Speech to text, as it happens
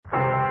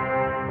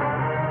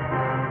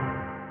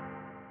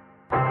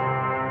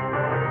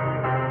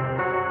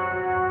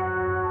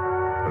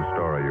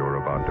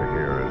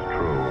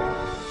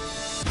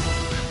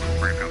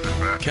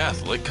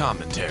Catholic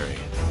commentary.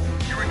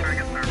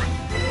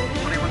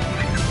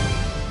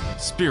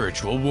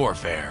 Spiritual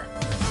warfare.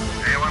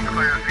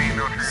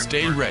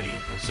 Stay ready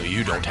so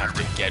you don't have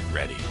to get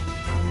ready.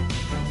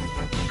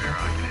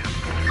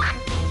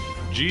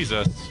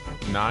 Jesus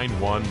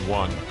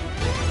 911.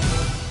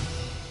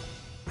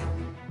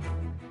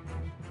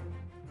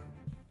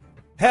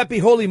 Happy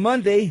Holy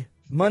Monday,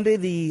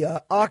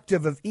 the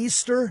octave of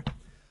Easter.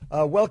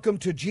 Welcome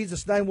to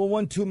Jesus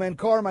 911 two-man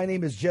car. My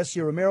name is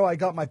Jesse Romero. I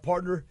got my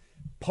partner,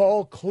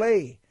 Paul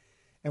Clay.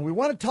 And we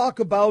want to talk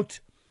about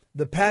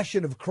the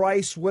Passion of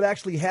Christ, what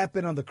actually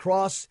happened on the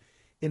cross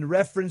in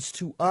reference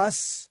to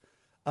us.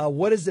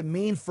 What does it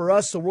mean for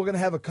us? So we're going to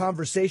have a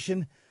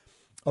conversation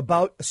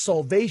about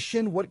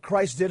salvation, what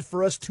Christ did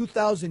for us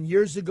 2,000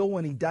 years ago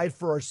when he died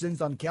for our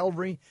sins on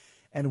Calvary,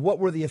 and what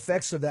were the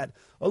effects of that.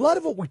 A lot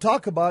of what we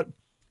talk about,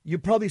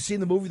 you've probably seen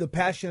the movie The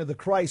Passion of the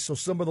Christ, so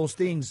some of those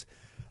things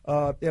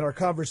in our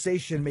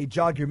conversation may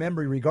jog your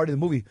memory regarding the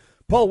movie.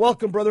 Paul,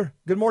 welcome, brother.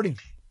 Good morning.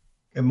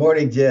 Good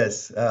morning,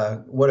 Jess.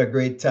 What a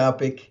great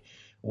topic.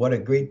 What a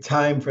great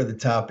time for the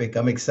topic.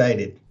 I'm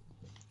excited.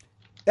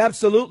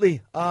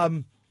 Absolutely.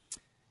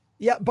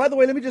 Yeah, by the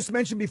way, let me just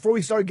mention before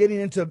we start getting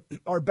into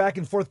our back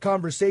and forth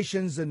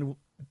conversations, and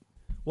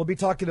we'll be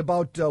talking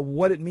about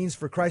what it means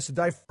for Christ to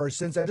die for our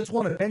sins. I just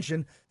want to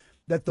mention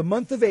that the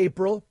month of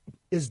April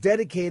is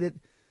dedicated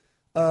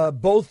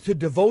both to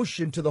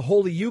devotion to the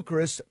Holy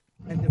Eucharist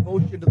and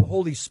devotion to the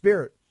Holy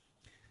Spirit.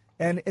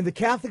 And in the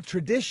Catholic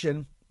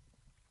tradition,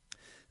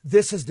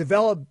 this has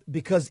developed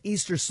because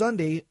Easter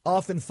Sunday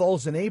often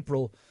falls in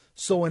April.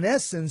 So in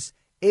essence,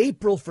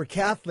 April for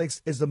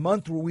Catholics is the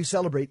month where we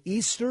celebrate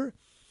Easter.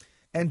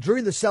 And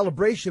during the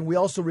celebration, we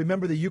also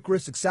remember the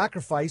Eucharistic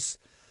sacrifice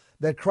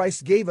that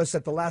Christ gave us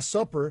at the Last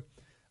Supper.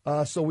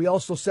 So we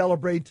also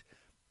celebrate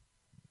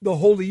the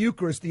Holy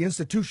Eucharist, the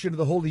institution of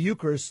the Holy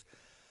Eucharist.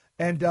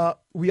 And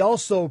we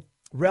also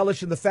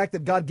relish in the fact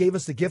that God gave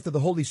us the gift of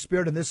the Holy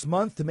Spirit in this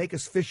month to make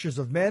us fishers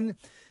of men.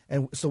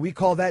 And so we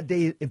call that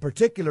day in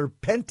particular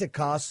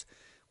Pentecost,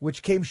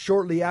 which came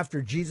shortly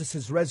after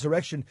Jesus'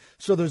 resurrection.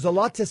 So there's a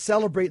lot to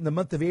celebrate in the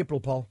month of April,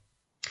 Paul.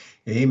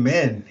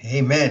 Amen.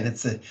 Amen.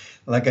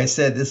 Like I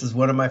said, this is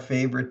one of my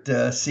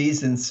favorite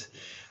seasons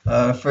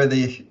for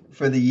the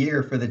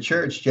year for the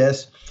church,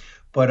 Jess.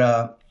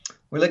 But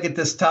we look at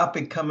this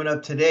topic coming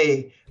up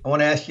today. I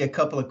want to ask you a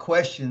couple of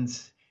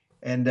questions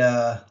and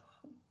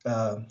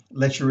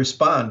let you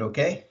respond.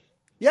 Okay?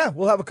 Yeah,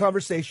 we'll have a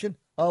conversation.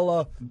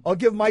 I'll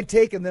give my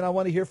take, and then I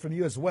want to hear from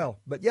you as well.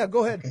 But yeah,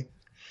 go ahead.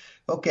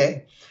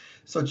 Okay.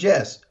 So,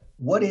 Jess,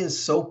 what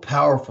is so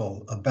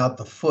powerful about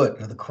the foot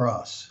of the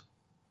cross?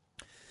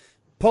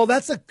 Paul,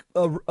 that's a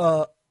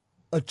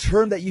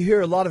term that you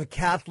hear a lot of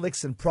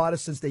Catholics and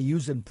Protestants, they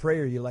use in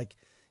prayer. You're like,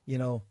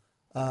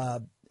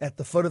 at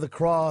the foot of the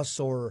cross,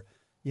 or,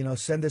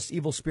 send this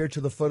evil spirit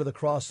to the foot of the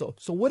cross.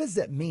 So what does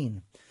that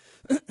mean?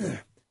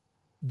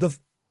 The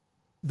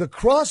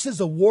cross is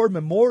a war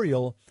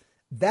memorial.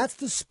 That's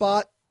the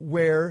spot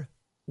where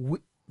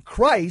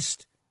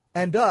Christ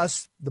and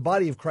us, the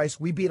body of Christ,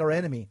 we beat our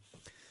enemy.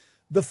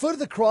 The foot of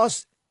the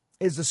cross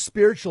is a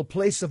spiritual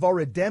place of our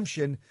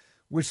redemption,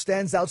 which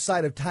stands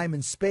outside of time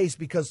and space,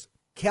 because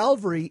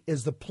Calvary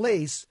is the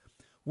place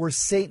where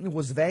Satan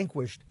was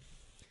vanquished.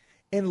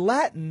 In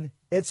Latin,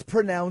 it's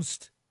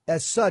pronounced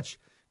as such,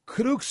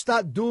 crux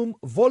stat dum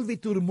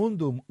volvitur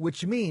mundum,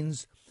 which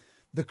means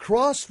the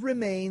cross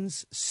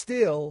remains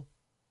still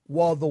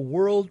while the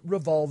world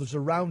revolves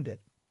around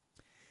it.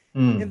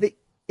 In the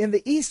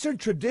Eastern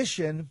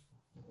tradition,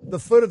 the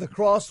foot of the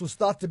cross was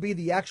thought to be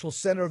the actual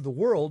center of the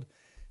world,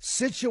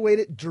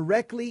 situated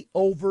directly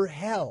over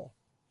hell.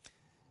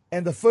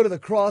 And the foot of the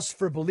cross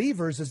for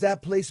believers is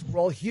that place where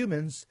all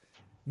humans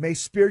may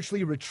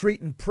spiritually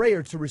retreat in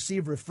prayer to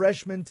receive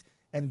refreshment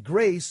and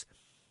grace.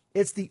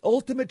 It's the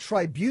ultimate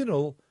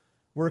tribunal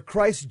where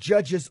Christ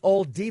judges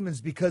all demons,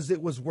 because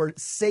it was where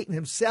Satan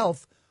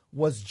himself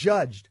was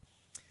judged.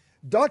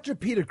 Dr.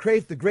 Peter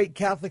Kreeft, the great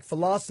Catholic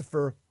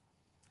philosopher,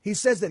 he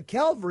says that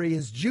Calvary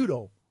is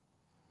judo.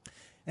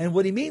 And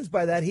what he means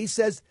by that, he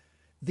says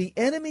the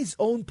enemy's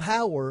own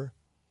power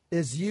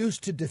is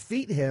used to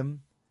defeat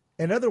him.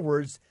 In other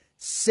words,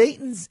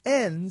 Satan's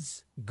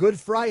ends, Good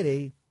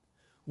Friday,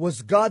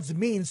 was God's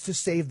means to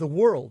save the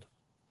world.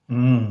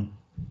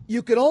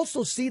 You could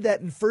also see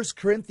that in 1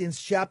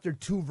 Corinthians chapter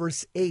 2,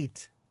 verse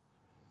 8,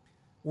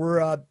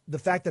 where the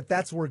fact that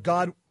that's where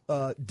God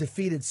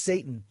defeated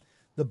Satan.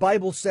 The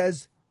Bible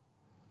says,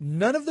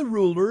 none of the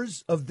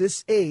rulers of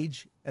this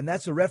age, and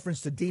that's a reference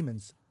to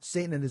demons,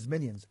 Satan and his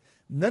minions,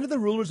 none of the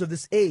rulers of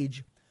this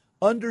age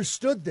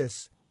understood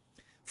this.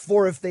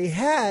 For if they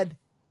had,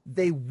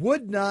 they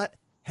would not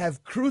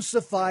have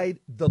crucified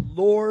the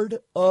Lord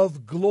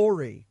of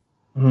glory.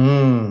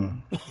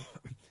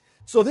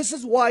 So this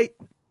is why,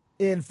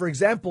 for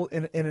example,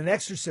 in an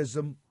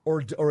exorcism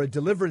or a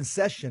deliverance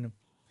session,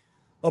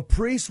 a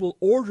priest will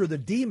order the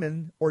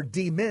demon or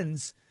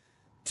demons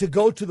to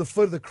go to the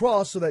foot of the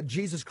cross so that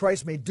Jesus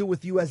Christ may do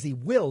with you as he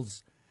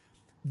wills.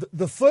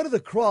 The foot of the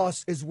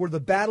cross is where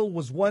the battle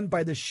was won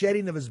by the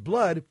shedding of his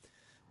blood,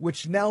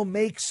 which now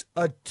makes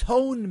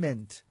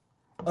atonement.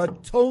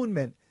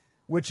 Atonement,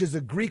 which is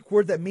a Greek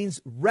word that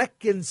means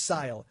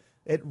reconcile.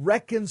 It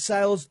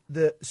reconciles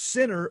the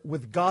sinner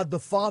with God the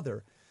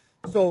Father.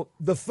 So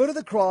the foot of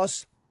the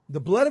cross, the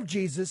blood of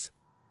Jesus,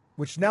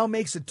 which now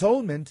makes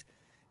atonement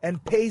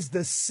and pays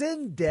the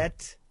sin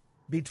debt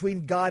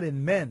between God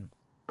and men.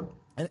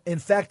 And in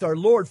fact, our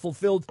Lord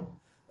fulfilled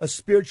a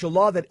spiritual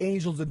law that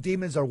angels and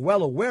demons are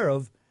well aware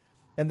of.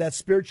 And that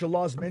spiritual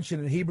law is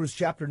mentioned in Hebrews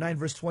chapter 9,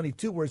 verse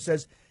 22, where it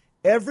says,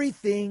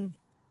 everything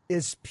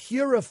is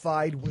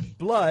purified with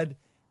blood,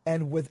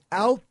 and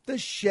without the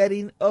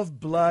shedding of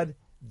blood,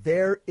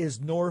 there is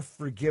no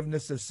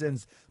forgiveness of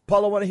sins.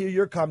 Paul, I want to hear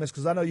your comments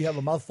because I know you have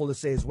a mouthful to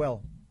say as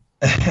well.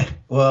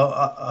 Well,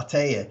 I'll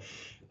tell you,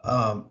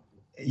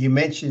 you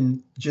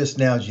mentioned just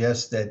now,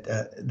 Jess, that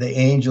the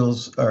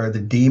angels or the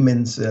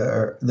demons,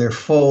 they're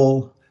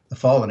full, the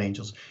fallen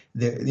angels,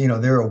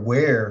 they're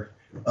aware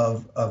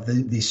of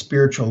these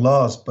spiritual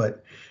laws.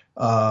 But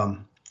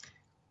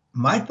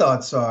my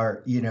thoughts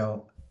are,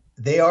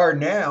 they are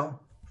now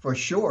for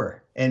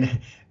sure. And,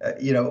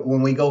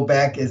 when we go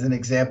back as an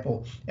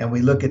example and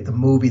we look at the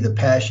movie, The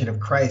Passion of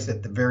Christ,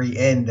 at the very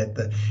end,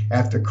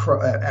 after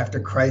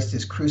Christ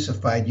is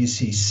crucified, you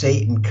see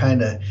Satan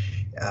kind of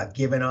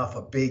giving off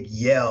a big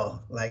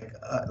yell.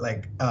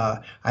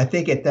 I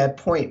think at that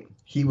point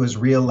he was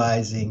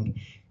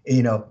realizing,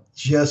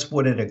 just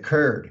what had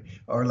occurred.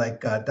 Or like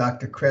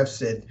Dr. Kreff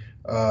said,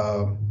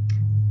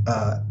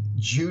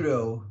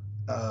 judo,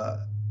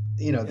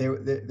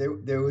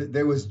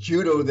 there was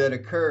judo that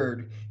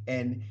occurred.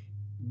 And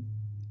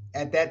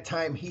at that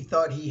time, he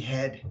thought he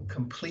had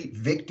complete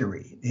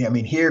victory. I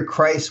mean, here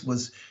Christ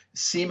was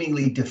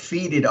seemingly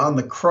defeated on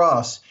the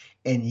cross,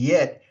 and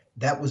yet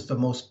that was the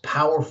most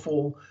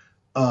powerful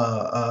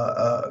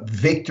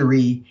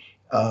victory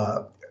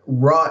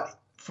wrought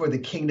for the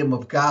kingdom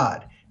of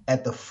God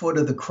at the foot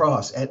of the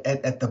cross,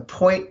 at the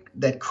point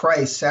that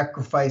Christ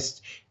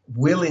sacrificed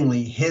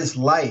willingly his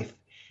life.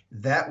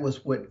 That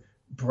was what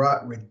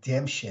brought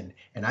redemption.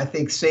 And I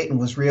think Satan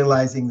was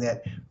realizing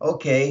that,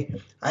 okay,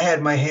 I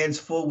had my hands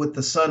full with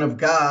the Son of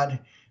God,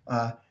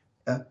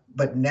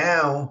 but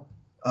now,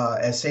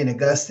 as St.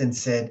 Augustine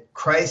said,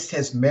 Christ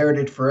has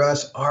merited for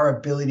us our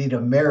ability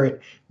to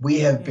merit. We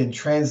have been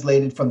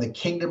translated from the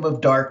kingdom of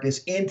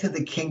darkness into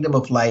the kingdom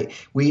of light.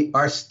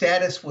 Our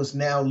status was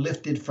now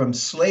lifted from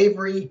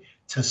slavery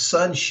to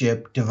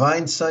sonship,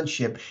 divine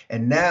sonship,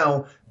 and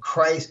now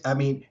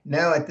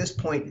now at this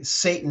point,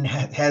 Satan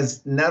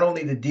has not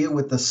only to deal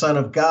with the Son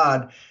of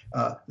God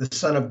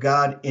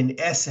in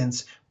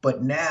essence,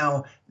 but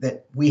now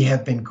that we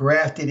have been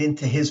grafted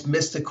into his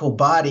mystical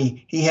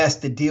body, he has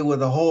to deal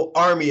with a whole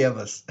army of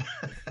us.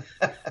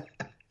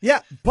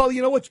 Yeah, Paul,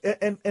 you know what?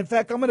 And in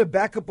fact, I'm going to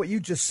back up what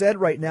you just said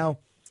right now.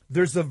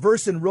 There's a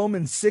verse in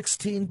Romans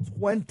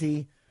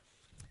 16:20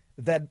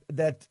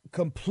 that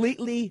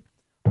completely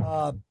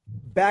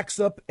backs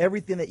up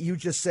everything that you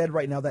just said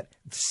right now, that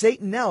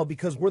Satan now,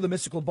 because we're the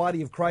mystical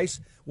body of Christ,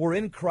 we're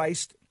in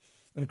Christ,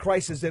 and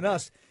Christ is in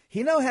us,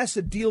 he now has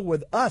to deal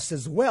with us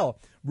as well.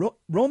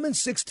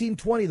 Romans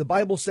 16:20, the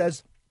Bible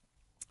says,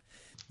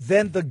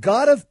 then the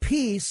God of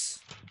peace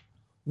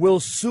will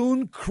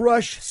soon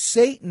crush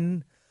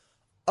Satan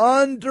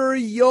under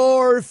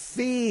your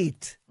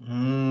feet.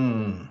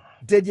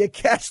 Did you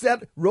catch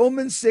that?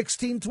 Romans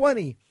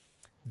 16:20.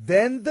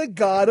 Then the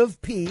God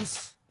of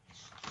peace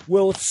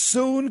will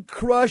soon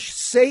crush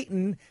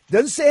Satan.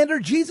 Doesn't say under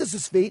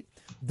Jesus' feet.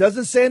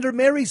 Doesn't say under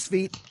Mary's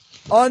feet.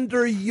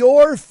 Under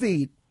your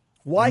feet.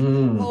 Why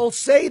can Paul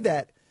say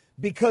that?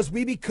 Because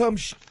we become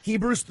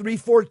Hebrews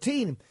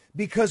 3:14.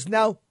 Because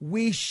now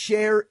we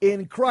share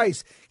in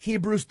Christ.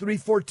 Hebrews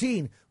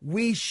 3:14.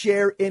 We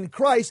share in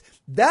Christ.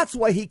 That's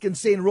why he can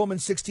say in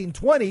Romans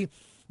 16:20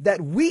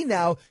 that we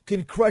now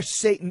can crush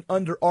Satan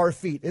under our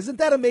feet. Isn't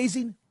that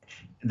amazing?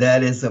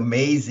 That is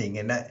amazing,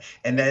 and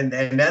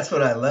that's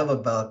what I love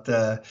about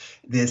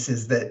this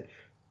is that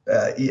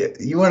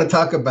you want to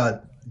talk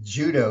about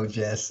judo,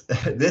 Jess.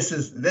 This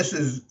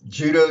is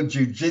judo,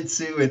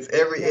 jujitsu. It's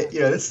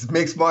this is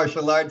mixed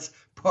martial arts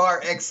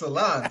par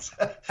excellence.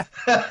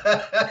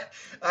 And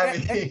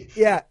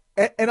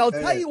I'll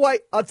tell you why.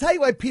 I'll tell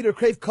you why Peter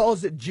Kreeft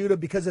calls it judo,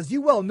 because as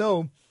you well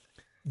know,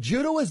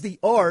 judo is the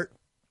art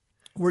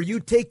where you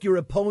take your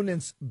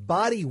opponent's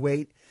body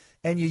weight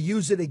and you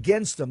use it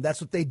against them.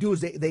 That's what they do,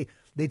 is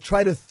they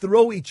try to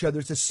throw each other.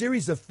 It's a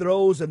series of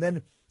throws, and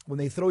then when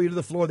they throw you to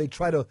the floor, they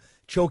try to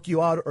choke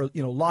you out or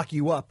lock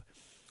you up.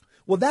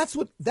 Well, that's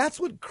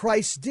what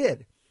Christ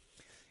did.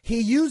 He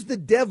used the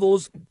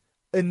devil's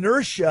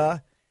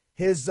inertia,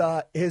 his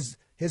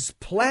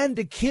plan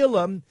to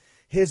kill him,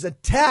 his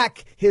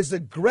attack, his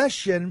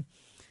aggression,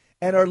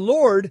 and our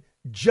Lord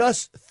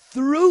just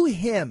threw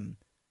him.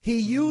 He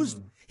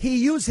used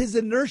his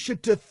inertia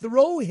to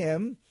throw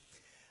him.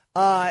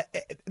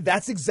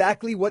 That's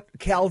exactly what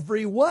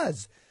Calvary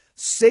was.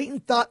 Satan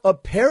thought,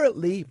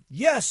 apparently,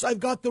 yes, I've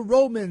got the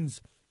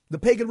Romans, the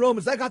pagan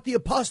Romans, I got the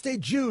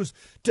apostate Jews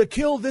to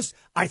kill this.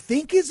 I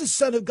think he's the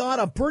Son of God.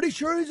 I'm pretty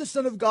sure he's the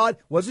Son of God.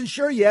 Wasn't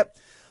sure yet.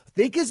 I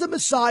think he's the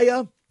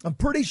Messiah. I'm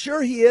pretty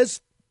sure he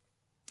is.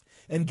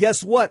 And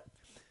guess what?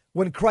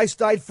 When Christ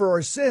died for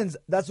our sins,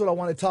 that's what I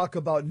want to talk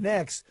about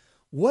next.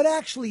 What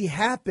actually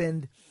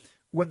happened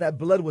when that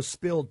blood was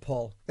spilled,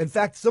 Paul? In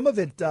fact, some of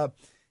it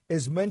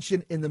is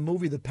mentioned in the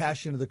movie The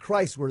Passion of the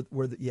Christ,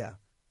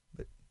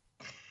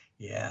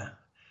 yeah.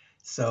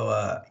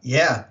 So,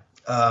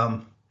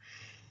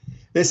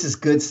 this is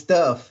good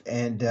stuff,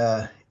 and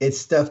it's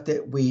stuff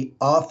that we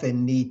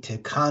often need to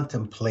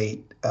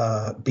contemplate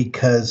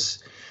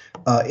because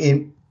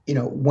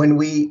when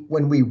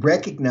we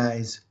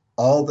recognize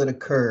all that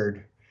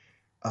occurred,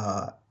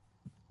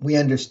 we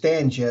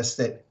understand just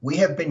that we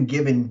have been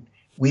given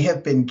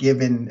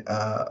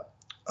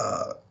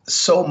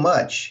so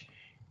much.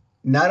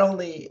 Not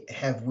only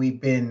have we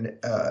been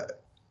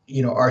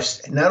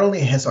not only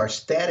has our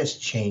status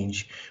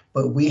changed,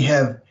 but we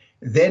have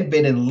then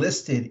been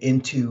enlisted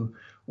into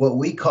what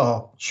we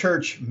call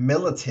church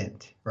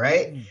militant,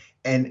 right?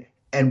 And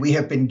we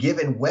have been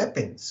given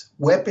weapons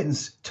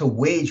to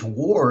wage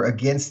war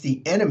against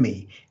the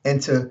enemy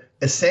and to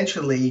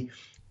essentially,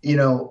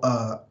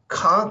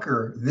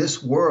 conquer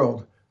this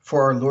world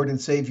for our Lord and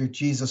Savior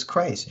Jesus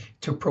Christ,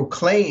 to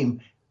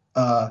proclaim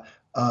the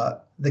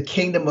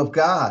kingdom of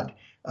God.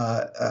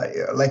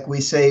 Like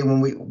we say when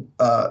we,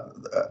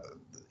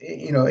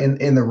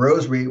 in the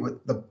rosary,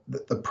 with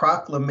the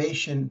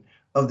proclamation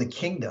of the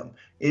kingdom.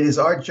 It is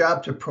our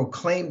job to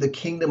proclaim the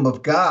kingdom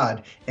of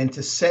God and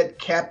to set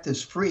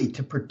captives free,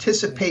 to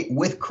participate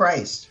with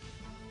Christ.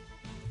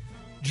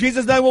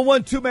 Jesus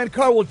 911, two-man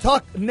car. We'll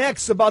talk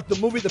next about the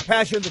movie The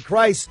Passion of the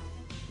Christ.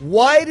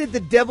 Why did the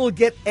devil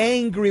get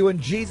angry when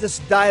Jesus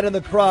died on the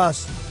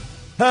cross?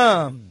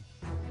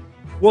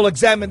 We'll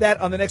examine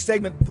that on the next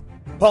segment.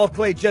 Paul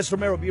Clay, Jess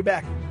Romero, be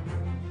back.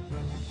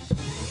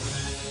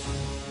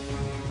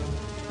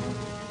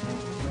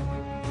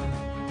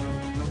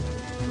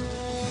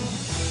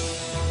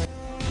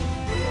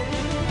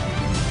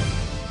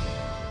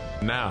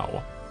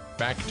 Now,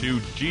 back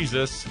to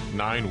Jesus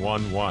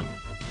 911.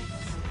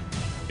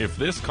 If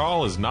this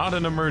call is not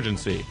an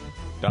emergency,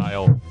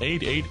 dial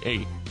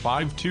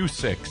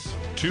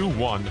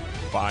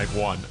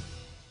 888-526-2151.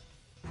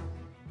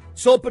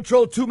 Soul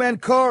Patrol two-man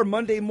car,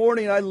 Monday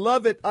morning. I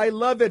love it.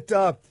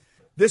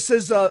 This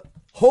is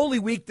Holy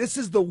Week. This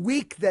is the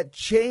week that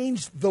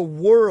changed the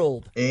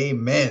world.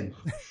 Amen.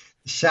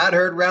 Shot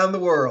heard around the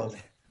world.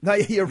 No,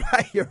 you're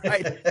right.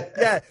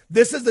 Yeah,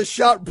 this is the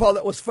shout, Paul,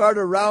 that was fired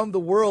around the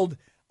world.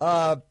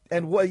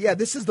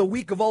 This is the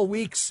week of all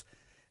weeks.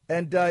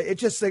 And it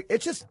just,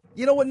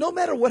 no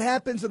matter what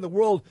happens in the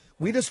world,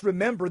 we just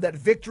remember that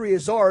victory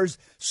is ours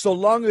so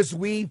long as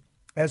we,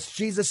 as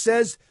Jesus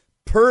says,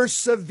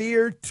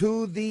 persevere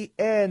to the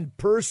end.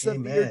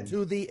 Persevere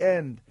to the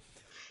end.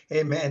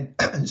 Amen.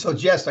 So,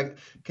 Jess,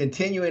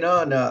 continuing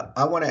on,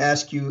 I want to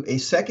ask you a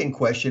second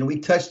question. We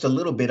touched a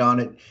little bit on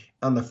it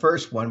on the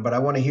first one, but I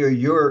want to hear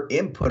your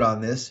input on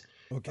this.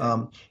 Okay.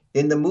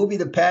 In the movie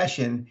The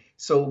Passion,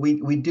 so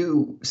we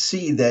do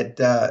see that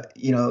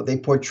they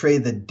portray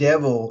the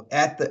devil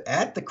at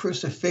the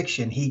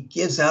crucifixion. He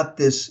gives out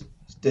this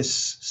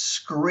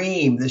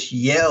scream, this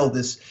yell,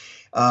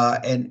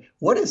 and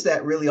what is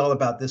that really all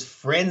about? This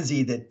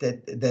frenzy that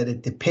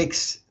it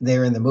depicts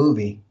there in the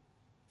movie.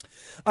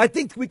 I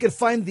think we could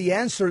find the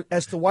answer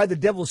as to why the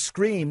devil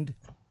screamed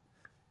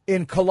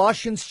in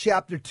Colossians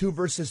chapter 2,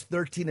 verses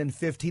 13 and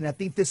 15. I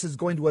think this is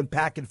going to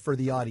unpack it for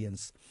the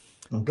audience.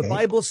 Okay.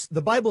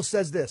 The Bible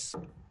says this: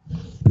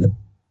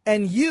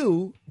 "And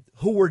you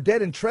who were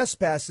dead in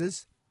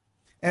trespasses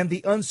and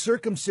the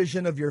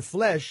uncircumcision of your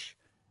flesh,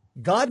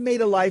 God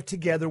made alive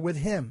together with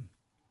him,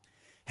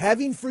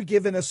 having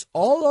forgiven us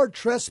all our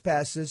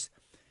trespasses,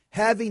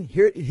 having,"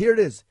 here it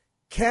is,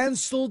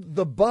 "canceled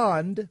the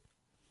bond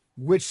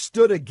which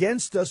stood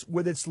against us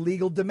with its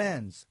legal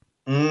demands.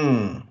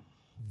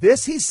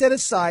 This he set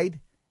aside,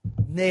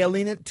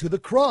 nailing it to the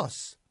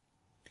cross.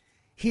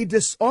 He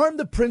disarmed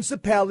the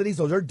principalities,"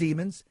 those are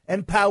demons,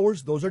 "and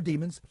powers," those are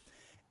demons,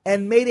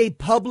 "and made a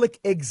public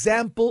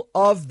example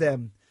of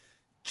them,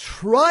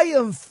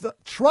 triumphing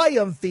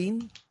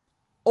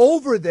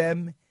over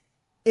them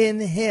in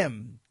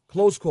him."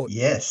 Close quote.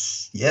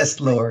 Yes,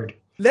 Lord.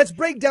 Let's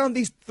break down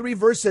these three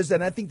verses,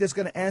 and I think that's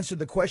going to answer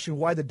the question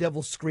why the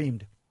devil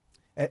screamed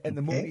in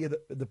the movie of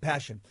the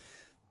Passion.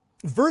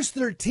 Verse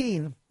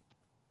 13,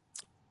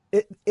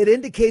 it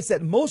indicates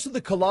that most of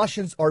the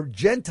Colossians are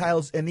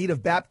Gentiles in need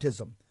of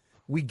baptism.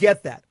 We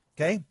get that,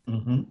 okay?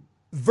 Mm-hmm.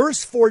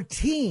 Verse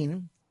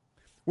 14,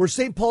 where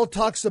St. Paul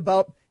talks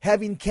about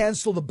having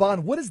canceled the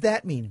bond, what does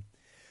that mean?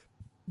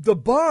 The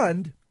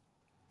bond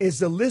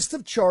is a list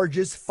of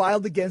charges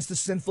filed against the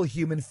sinful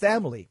human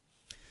family.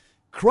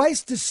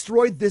 Christ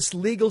destroyed this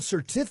legal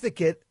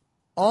certificate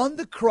on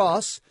the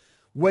cross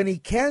when he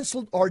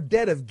canceled our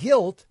debt of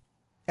guilt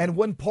and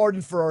won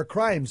pardon for our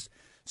crimes.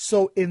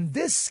 So in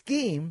this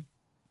scheme,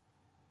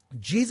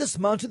 Jesus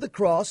mounted the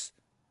cross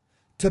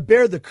to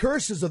bear the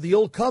curses of the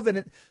old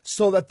covenant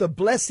so that the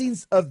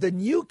blessings of the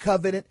new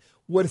covenant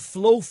would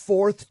flow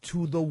forth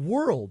to the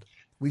world.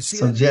 We see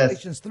that in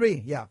Galatians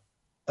 3. Yeah.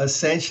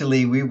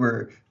 essentially we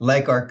were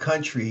like our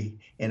country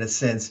in a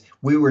sense.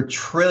 We were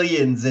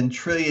trillions and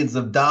trillions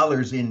of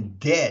dollars in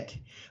debt,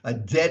 a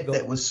debt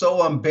that was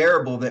so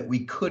unbearable that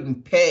we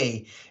couldn't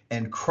pay.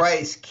 And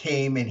Christ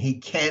came and he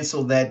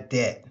canceled that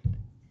debt.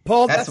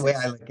 Paul, that's the way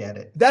I look at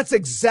it. That's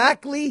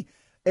exactly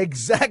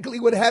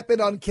what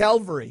happened on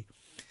Calvary.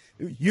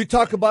 You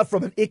talk about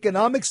from an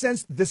economic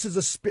sense, this is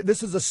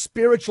a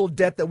spiritual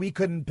debt that we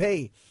couldn't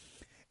pay.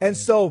 And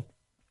so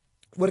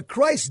what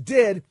Christ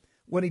did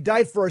when he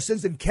died for our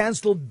sins and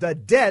canceled the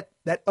debt,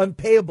 that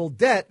unpayable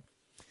debt,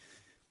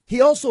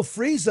 he also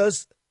frees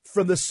us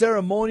from the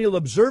ceremonial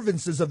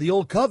observances of the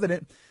old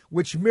covenant,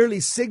 which merely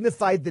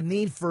signified the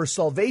need for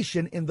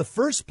salvation in the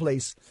first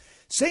place.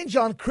 St.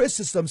 John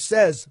Chrysostom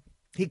says,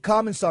 he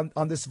comments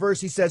on this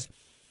verse, he says,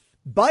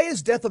 by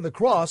his death on the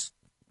cross,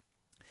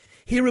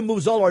 he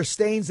removes all our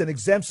stains and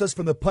exempts us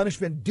from the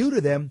punishment due to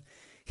them.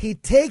 He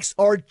takes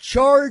our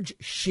charge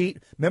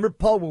sheet. Remember,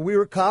 Paul, when we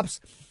were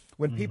cops,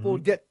 when people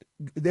would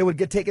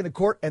get taken to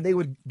court and they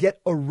would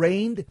get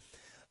arraigned,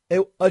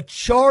 a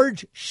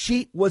charge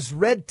sheet was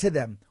read to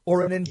them,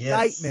 or an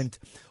indictment,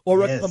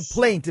 or a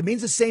complaint. It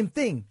means the same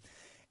thing.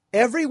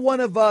 Every one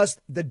of us,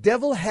 the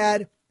devil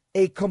had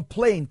a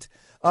complaint,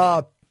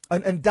 an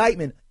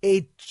indictment,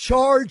 a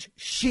charge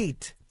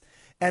sheet.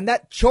 And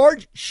that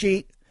charge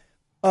sheet,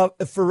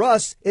 for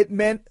us, it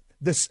meant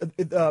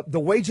the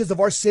wages of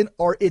our sin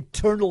are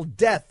eternal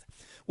death.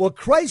 Well,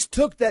 Christ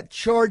took that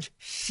charge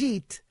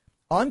sheet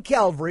on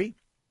Calvary.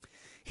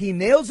 He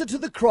nails it to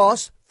the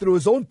cross through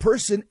his own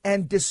person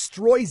and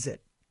destroys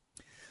it.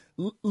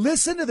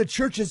 Listen to the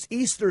church's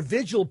Easter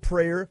Vigil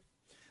prayer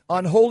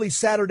on Holy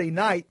Saturday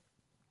night,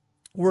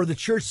 where the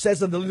church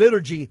says in the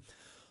liturgy,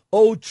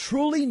 "O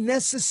truly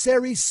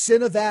necessary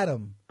sin of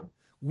Adam,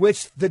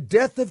 which the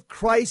death of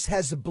Christ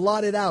has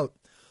blotted out.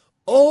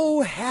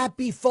 O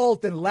happy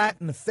fault," in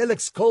Latin,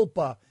 felix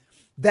culpa,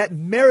 "that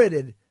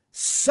merited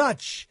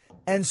such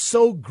and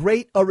so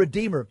great a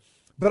Redeemer."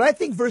 But I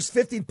think verse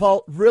 15,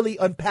 Paul, really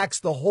unpacks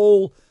the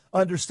whole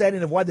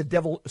understanding of why the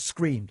devil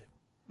screamed.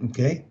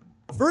 Okay.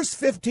 Verse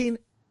 15,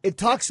 it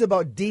talks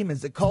about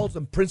demons. It calls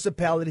them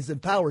principalities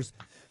and powers.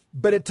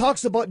 But it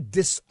talks about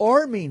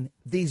disarming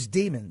these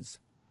demons.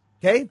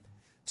 Okay?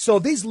 So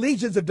these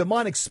legions of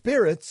demonic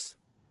spirits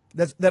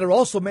that are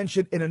also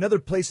mentioned in another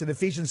place in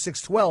Ephesians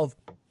 6:12,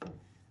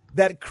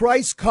 that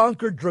Christ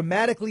conquered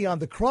dramatically on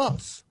the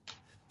cross.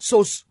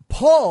 So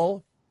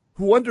Paul,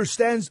 who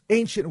understands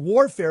ancient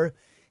warfare,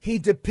 he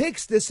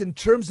depicts this in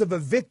terms of a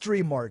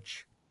victory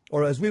march,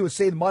 or as we would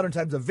say in modern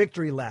times, a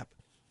victory lap.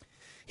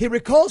 He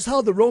recalls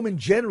how the Roman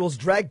generals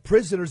dragged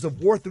prisoners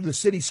of war through the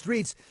city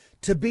streets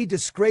to be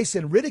disgraced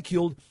and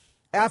ridiculed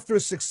after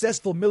a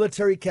successful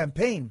military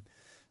campaign.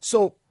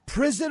 So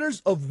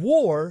prisoners of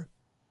war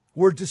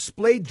were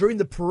displayed during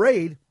the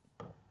parade,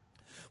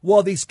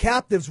 while these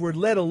captives were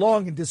led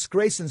along in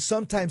disgrace and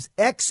sometimes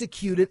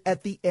executed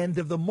at the end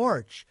of the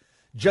march,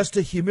 just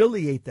to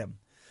humiliate them.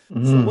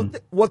 So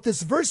what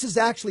this verse is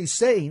actually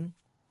saying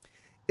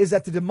is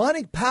that the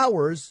demonic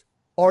powers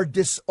are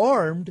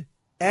disarmed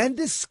and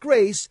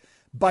disgraced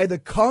by the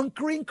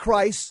conquering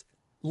Christ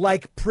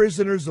like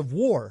prisoners of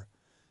war.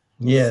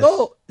 Yes.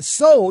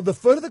 So the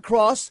foot of the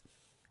cross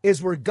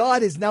is where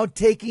God is now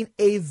taking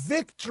a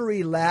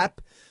victory lap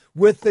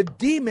with the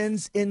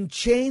demons in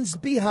chains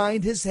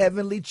behind his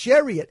heavenly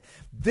chariot.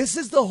 This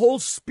is the whole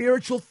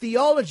spiritual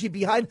theology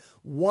behind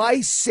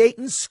why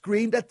Satan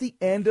screamed at the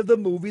end of the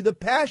movie The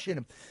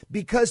Passion,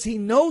 because he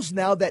knows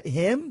now that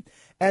him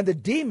and the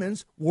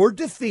demons were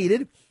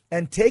defeated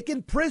and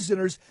taken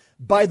prisoners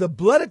by the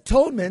blood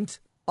atonement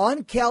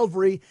on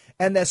Calvary,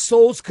 and that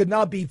souls could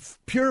now be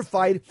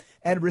purified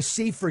and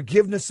receive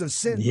forgiveness of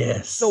sin.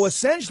 Yes. So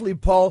essentially,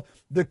 Paul,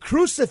 the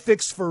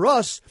crucifix for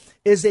us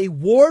is a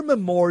war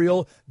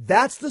memorial.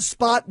 That's the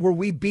spot where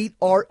we beat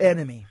our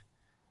enemy.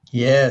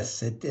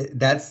 Yes,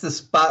 that's the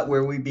spot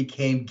where we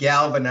became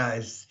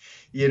galvanized,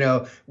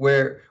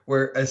 where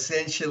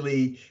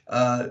essentially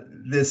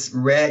this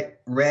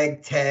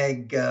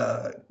ragtag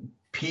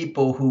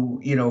people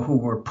who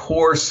were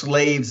poor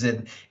slaves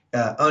and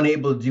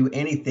unable to do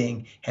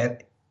anything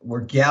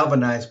were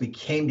galvanized. We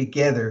came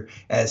together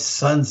as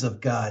sons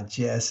of God,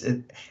 Jess,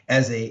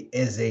 as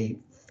a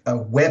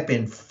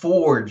weapon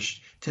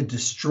forged to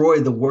destroy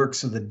the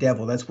works of the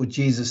devil. That's what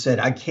Jesus said.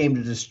 I came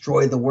to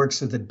destroy the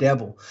works of the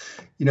devil.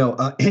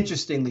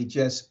 Interestingly,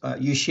 Jess,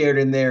 you shared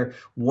in there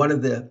one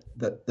of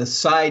the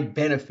side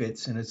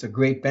benefits, and it's a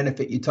great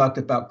benefit. You talked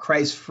about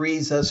Christ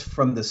frees us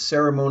from the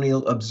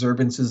ceremonial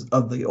observances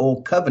of the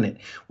old covenant.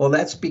 Well,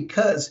 that's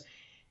because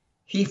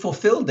he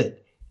fulfilled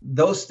it.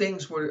 Those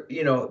things were,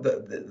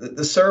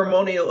 the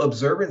ceremonial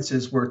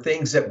observances were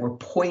things that were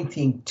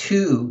pointing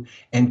to,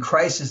 and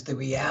Christ is the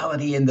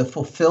reality and the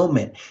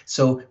fulfillment.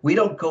 So we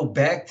don't go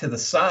back to the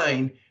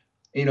sign.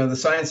 The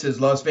sign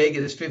says Las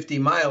Vegas 50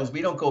 miles.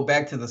 We don't go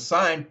back to the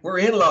sign. We're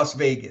in Las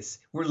Vegas.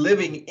 We're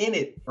living in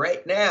it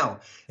right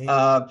now,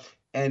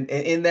 and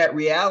in that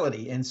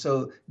reality. And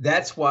so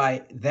that's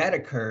why that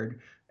occurred.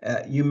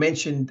 You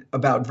mentioned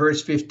about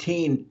verse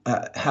 15,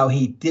 how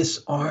he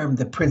disarmed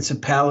the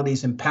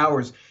principalities and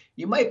powers.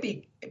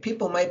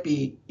 People might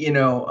be,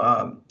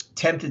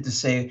 tempted to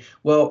say,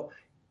 well,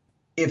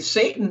 if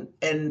Satan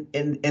and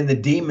the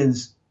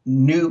demons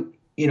knew,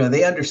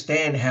 they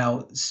understand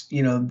how,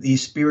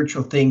 these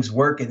spiritual things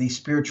work and these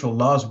spiritual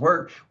laws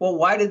work. Well,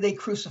 why did they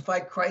crucify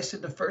Christ in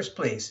the first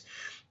place?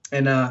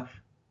 And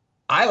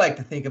I like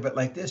to think of it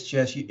like this,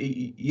 Jess.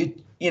 Years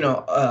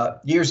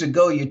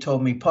ago, you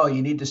told me, Paul,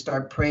 you need to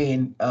start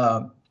praying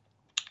the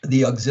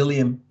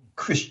Auxilium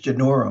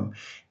Christianorum,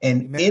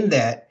 and Amen. in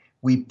that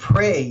we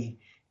pray,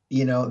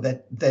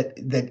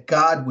 that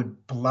God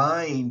would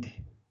blind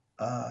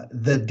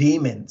the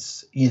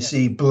demons. You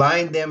see,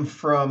 blind them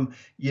from,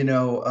 and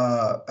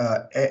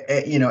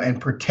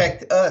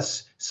protect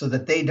us so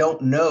that they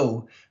don't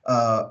know,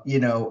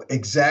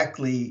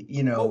 exactly,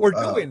 What we're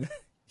doing.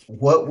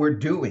 What we're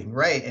doing,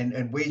 right?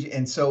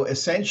 And so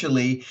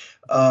essentially,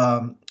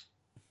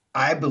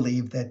 I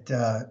believe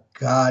that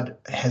God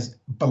has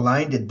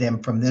blinded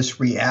them from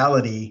this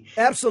reality.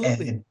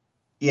 Absolutely.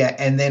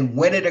 And then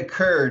when it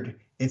occurred,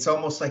 it's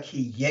almost like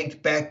he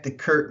yanked back the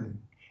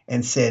curtain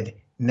and said,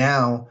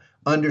 "Now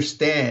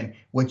understand,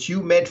 what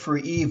you meant for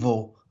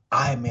evil,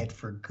 I meant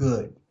for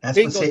good." That's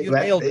Bingo, what you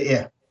nailed it.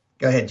 Yeah.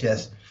 Go ahead,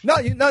 Jess. No,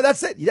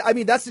 that's it. I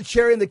mean, that's the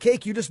cherry on the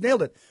cake. You just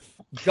nailed it.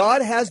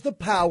 God has the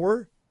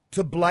power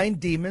to blind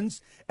demons,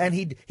 and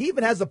he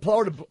even has the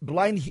power to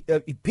blind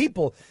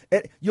people.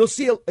 You'll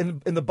see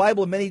in the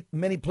Bible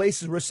many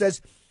places where it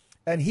says,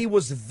 "And he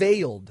was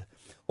veiled,"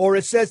 or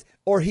it says,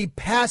 "Or he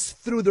passed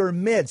through their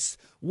midst."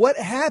 What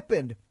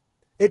happened?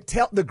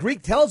 The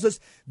Greek tells us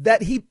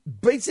that he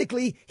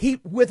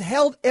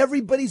withheld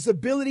everybody's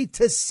ability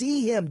to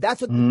see him.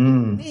 That's what it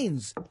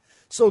means.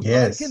 So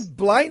Yes. God can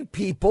blind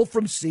people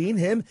from seeing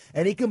him,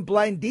 and he can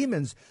blind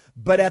demons.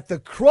 But at the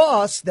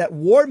cross, that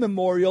war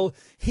memorial,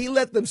 he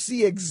let them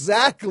see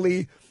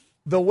exactly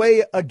the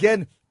way,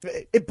 again,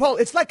 Paul,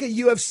 it's like a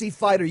UFC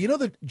fighter. You know,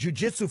 the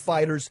jiu-jitsu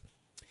fighters,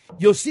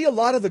 you'll see a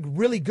lot of the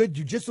really good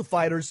jiu-jitsu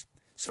fighters.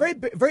 It's very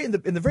in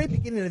the very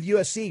beginning of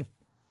UFC,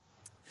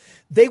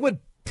 they would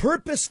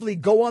purposely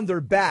go on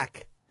their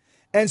back.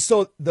 And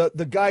so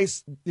the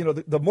guys,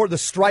 the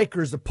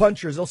strikers, the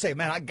punchers, they'll say,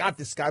 "Man, I got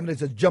this guy. I'm going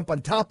to just jump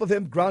on top of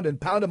him, ground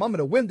and pound him. I'm going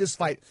to win this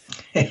fight."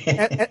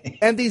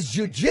 and these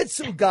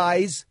jiu-jitsu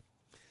guys,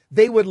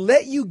 they would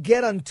let you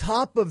get on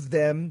top of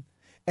them.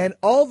 And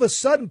all of a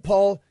sudden,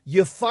 Paul,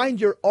 you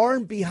find your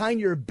arm behind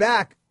your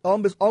back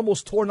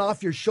almost torn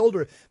off your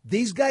shoulder.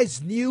 These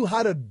guys knew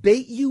how to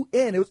bait you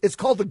in. It's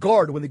called the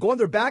guard. When they go on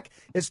their back,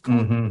 it's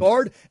called the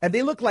guard, and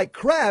they look like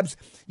crabs.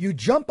 You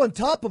jump on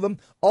top of them.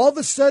 All of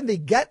a sudden, they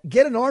get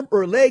an arm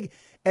or a leg,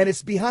 and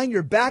it's behind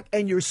your back,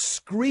 and you're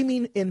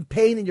screaming in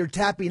pain, and you're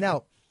tapping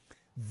out.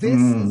 This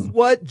is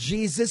what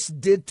Jesus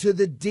did to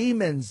the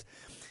demons.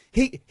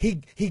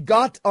 He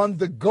got on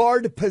the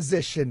guard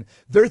position.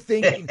 They're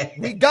thinking,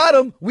 we got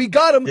him,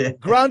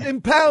 ground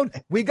and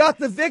pound, we got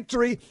the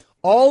victory.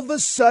 All of a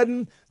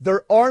sudden,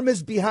 their arm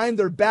is behind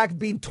their back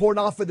being torn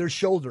off of their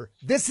shoulder.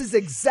 This is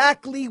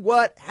exactly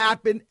what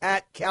happened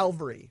at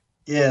Calvary.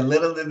 Yeah,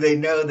 little did they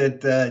know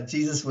that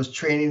Jesus was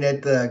training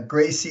at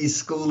Gracie's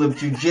School of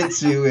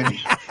Jiu-Jitsu, and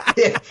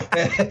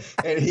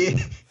he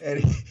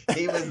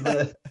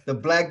was the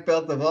black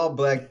belt of all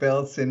black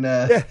belts, and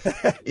yeah,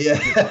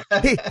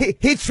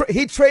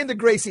 he trained the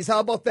Gracies.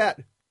 How about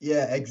that?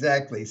 Yeah,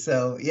 exactly.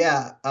 So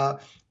yeah,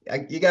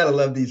 you got to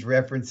love these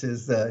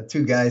references.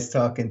 Two guys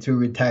talking, two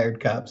retired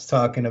cops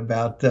talking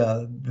about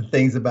the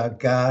things about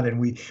God, and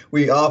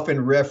we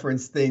often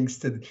reference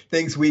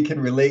things we can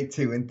relate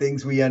to and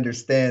things we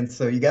understand.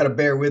 So you got to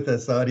bear with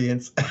us,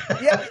 audience.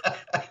 Yeah,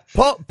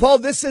 Paul,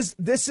 this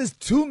is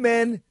two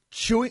men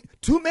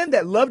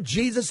that love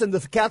Jesus and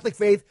the Catholic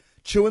faith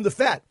chewing the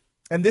fat,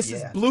 and this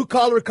is blue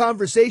collar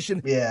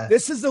conversation. Yeah,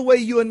 this is the way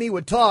you and me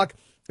would talk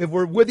if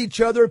we're with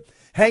each other,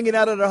 hanging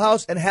out at our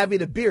house and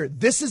having a beer.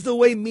 This is the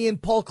way me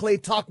and Paul Clay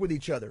talk with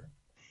each other.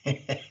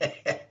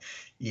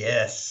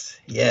 Yes.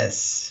 Yeah.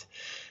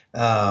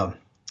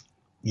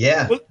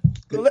 Well,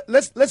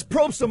 let's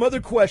probe some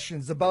other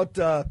questions about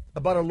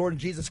our Lord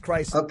Jesus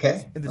Christ.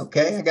 Okay.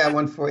 I got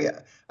one for you.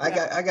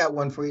 I got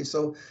one for you.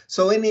 So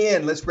in the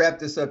end, let's wrap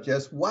this up,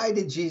 Jess. Why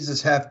did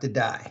Jesus have to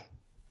die?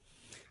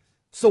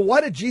 So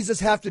why did Jesus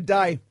have to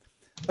die?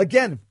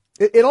 Again,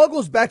 it all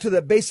goes back to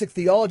the basic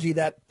theology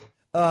that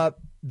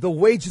the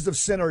wages of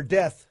sin are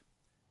death.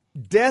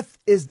 Death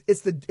is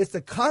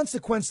the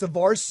consequence of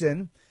our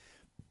sin,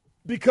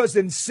 because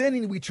in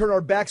sinning we turn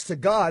our backs to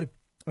God,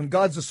 and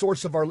God's the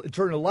source of our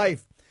eternal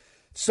life.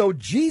 So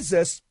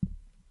Jesus,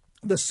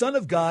 the Son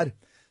of God,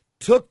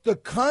 took the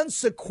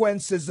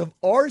consequences of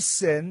our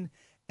sin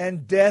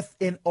and death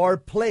in our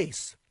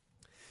place.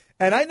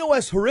 And I know,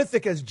 as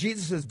horrific as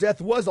Jesus'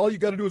 death was, all you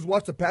got to do is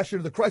watch The Passion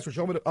of the Christ, which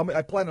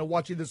I plan on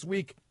watching this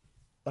week,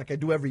 like I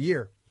do every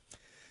year.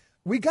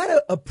 We got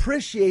to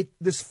appreciate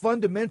this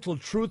fundamental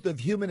truth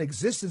of human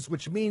existence,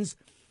 which means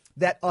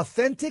that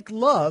authentic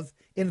love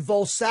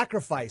involves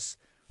sacrifice.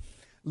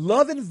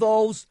 Love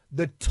involves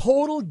the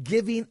total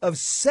giving of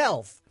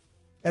self.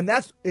 And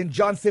that's in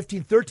John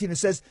 15:13. It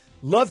says,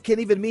 love can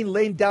even mean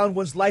laying down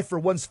one's life for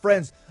one's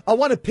friends. I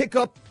want to pick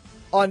up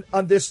on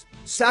this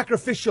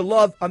sacrificial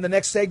love on the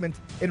next segment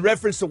in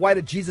reference to why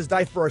did Jesus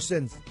die for our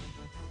sins.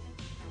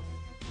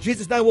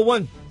 Jesus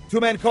 911,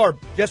 two-man car.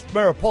 Jess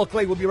Romero, Paul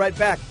Clay will be right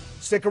back.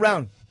 Stick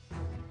around.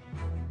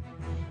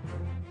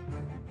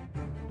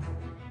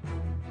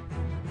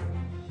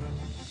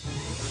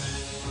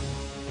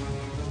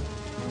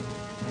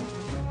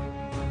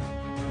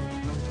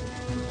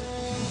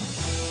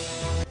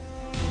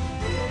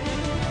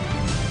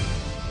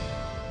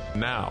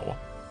 Now,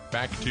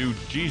 back to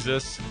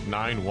Jesus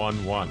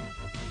 911.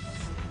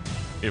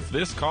 If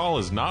this call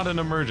is not an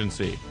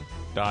emergency,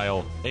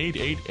 dial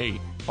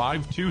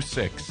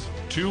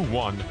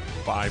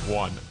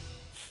 888-526-2151.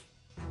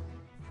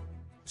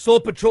 Soul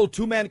Patrol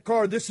two-man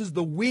car. This is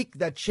the week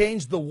that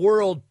changed the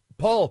world.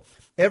 Paul,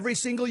 every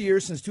single year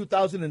since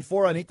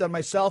 2004, Anita and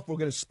myself, we'll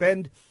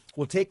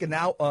take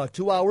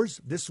 2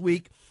 hours this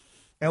week,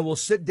 and we'll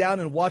sit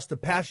down and watch The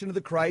Passion of the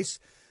Christ.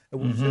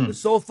 And we'll sit on the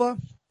sofa,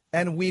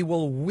 and we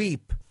will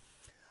weep.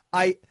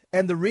 And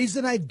the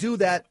reason I do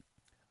that,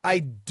 I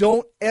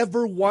don't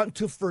ever want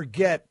to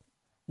forget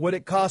what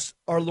it cost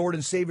our Lord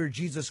and Savior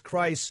Jesus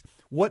Christ,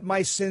 what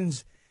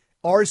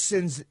our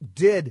sins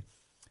did,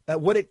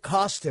 what it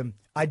cost him.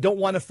 I don't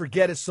want to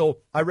forget it, so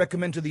I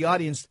recommend to the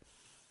audience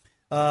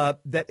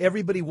that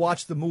everybody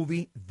watch the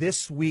movie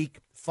this week.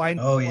 Find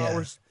 2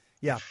 hours.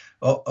 Yeah.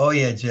 Oh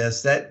yeah,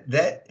 Jess.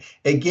 That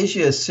it gives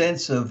you a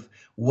sense of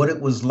what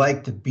it was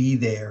like to be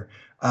there.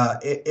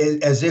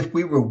 As if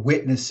we were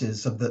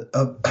witnesses of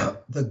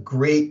the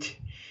great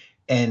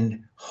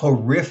and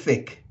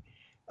horrific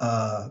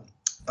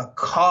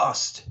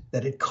cost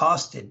that it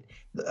costed,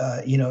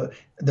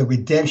 the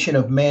redemption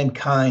of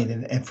mankind.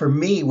 And for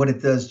me, what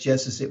it does,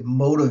 Jess, is it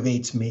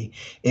motivates me.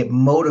 It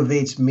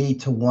motivates me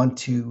to want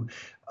to,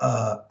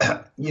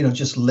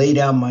 just lay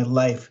down my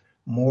life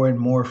more and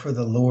more for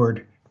the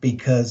Lord,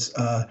 because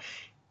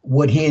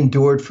what he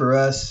endured for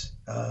us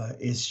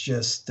is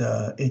just,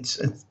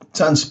 it's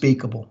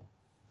unspeakable.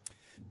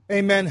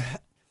 Amen.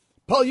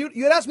 Paul, you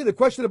had asked me the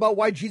question about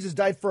why Jesus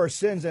died for our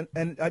sins,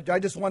 and I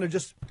just want to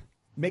just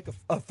make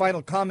a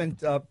final comment.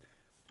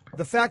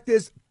 The fact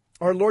is,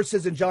 our Lord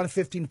says in John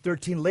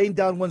 15:13, laying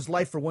down one's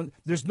life for one,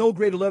 there's no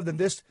greater love than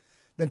this,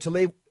 than to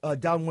lay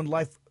down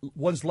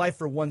one's life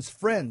for one's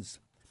friends.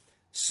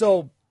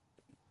 So,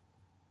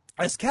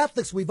 as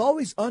Catholics, we've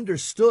always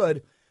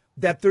understood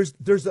that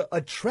there's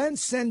a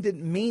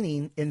transcendent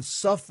meaning in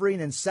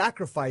suffering and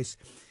sacrifice.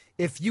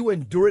 If you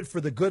endure it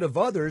for the good of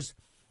others,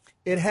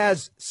 it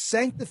has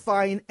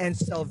sanctifying and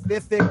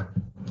salvific.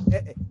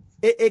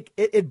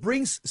 It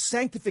brings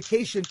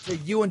sanctification to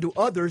you and to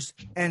others,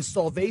 and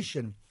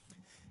salvation.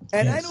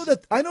 And yes.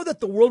 I know that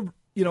the world,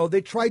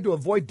 they tried to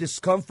avoid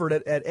discomfort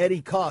at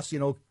any cost.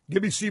 Give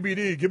me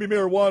CBD, give me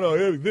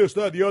marijuana, this,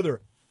 that, the other.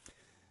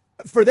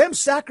 For them,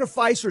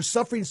 sacrifice or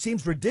suffering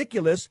seems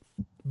ridiculous,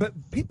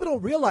 but people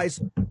don't realize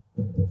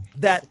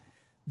that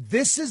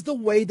this is the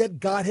way that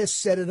God has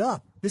set it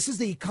up. This is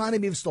the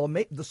economy of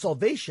the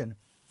salvation.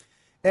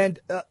 And,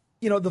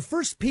 the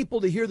first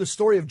people to hear the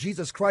story of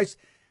Jesus Christ,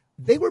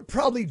 they were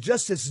probably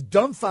just as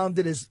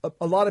dumbfounded as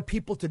a lot of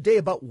people today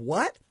about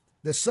what?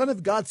 The Son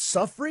of God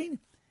suffering?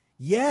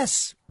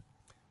 Yes.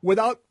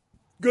 Without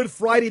Good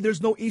Friday,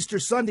 there's no Easter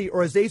Sunday,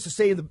 or as they used to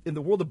say in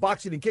the world of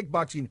boxing and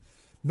kickboxing,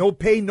 no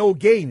pain, no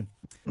gain.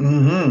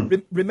 Mm-hmm.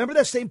 Remember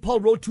that St. Paul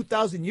wrote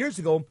 2,000 years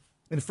ago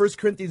in 1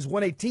 Corinthians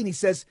 1:18. He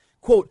says,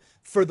 quote,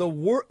 for the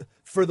word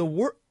of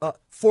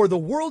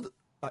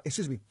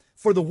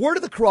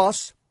the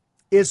cross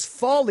is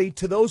folly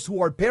to those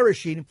who are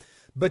perishing,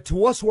 but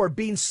to us who are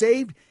being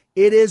saved,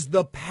 it is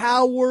the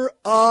power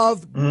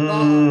of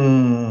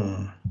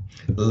God.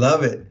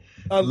 Love it.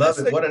 Love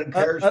it. What an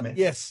encouragement.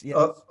 Yes.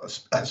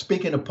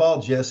 Speaking of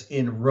Paul, Jess,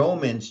 in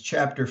Romans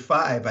chapter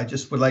 5, I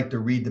just would like to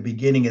read the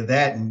beginning of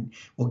that, and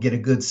we'll get a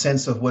good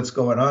sense of what's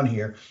going on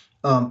here.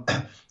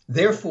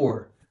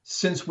 Therefore,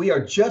 since we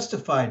are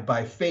justified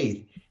by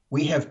faith,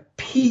 we have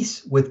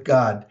peace with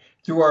God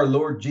through our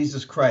Lord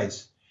Jesus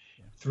Christ.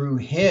 Through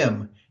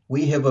him,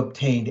 we have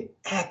obtained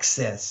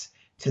access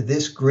to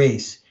this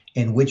grace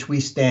in which we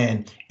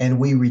stand, and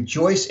we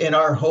rejoice in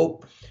our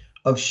hope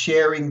of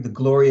sharing the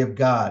glory of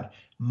God.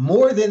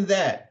 More than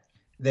that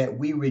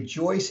we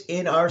rejoice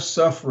in our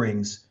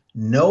sufferings,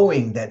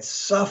 knowing that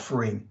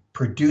suffering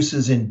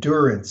produces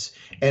endurance,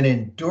 and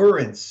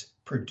endurance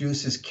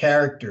produces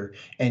character,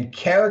 and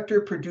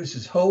character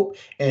produces hope,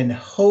 and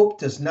hope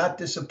does not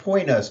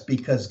disappoint us,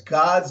 because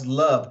God's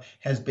love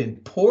has been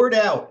poured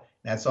out,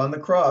 that's on the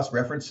cross,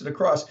 reference to the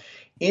cross,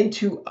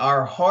 into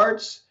our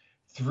hearts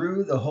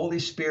through the Holy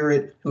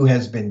Spirit who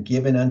has been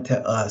given unto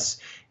us.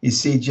 You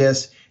see,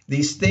 Jess,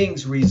 these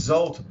things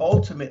result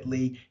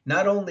ultimately,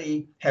 not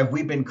only have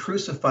we been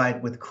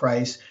crucified with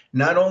Christ,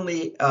 not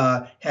only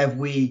have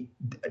we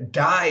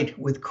died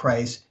with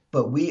Christ,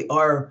 but we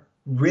are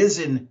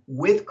risen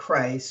with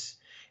Christ,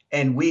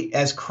 And we,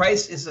 as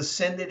Christ is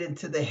ascended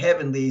into the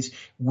heavenlies,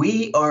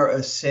 we are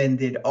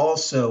ascended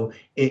also,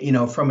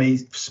 from a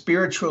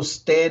spiritual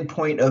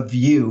standpoint of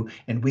view.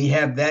 And we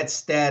have that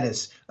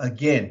status,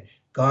 again,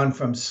 gone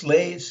from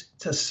slaves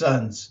to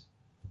sons.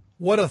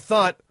 What a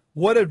thought.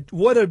 What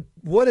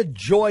a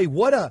joy.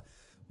 What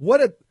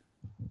a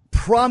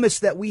promise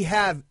that we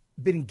have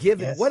been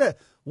given. Yes.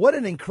 What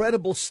an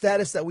incredible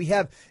status that we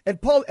have. And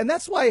Paul, and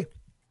that's why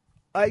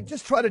I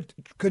just try to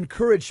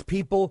encourage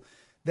people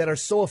that are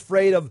so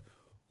afraid of,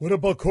 what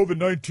about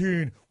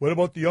COVID-19? What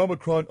about the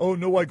Omicron? Oh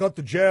no, I got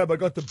the jab, I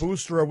got the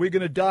booster. Are we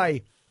going to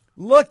die?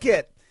 Look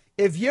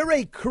if you're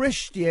a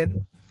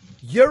Christian,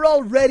 you're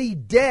already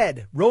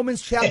dead.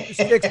 Romans chapter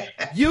 6.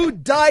 You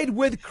died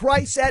with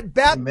Christ at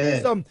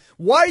baptism. Amen.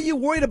 Why are you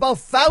worried about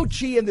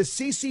Fauci and the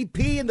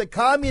CCP and the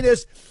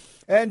communists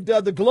and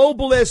the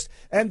globalists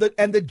and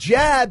the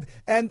jab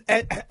and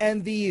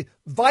the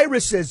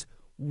viruses?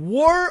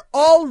 We're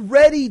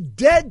already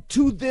dead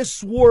to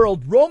this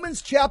world.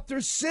 Romans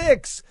chapter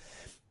 6.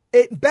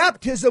 In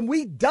baptism,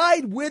 we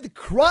died with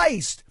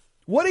Christ.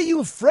 What are you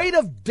afraid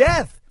of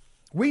death?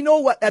 We know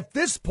what at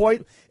this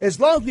point, as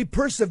long as we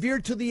persevere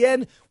to the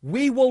end,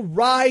 we will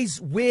rise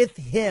with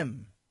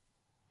him.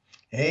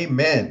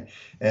 Amen.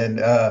 And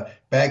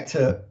back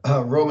to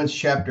Romans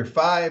chapter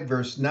 5,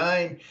 verse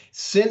 9.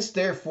 Since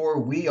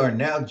therefore we are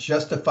now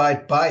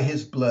justified by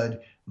his blood,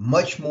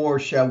 much more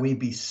shall we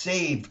be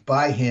saved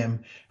by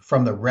him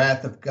from the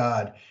wrath of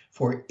God.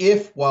 For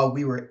if while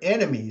we were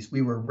enemies,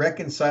 we were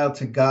reconciled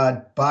to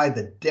God by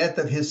the death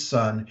of his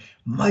son,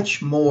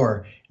 much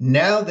more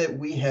now that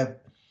we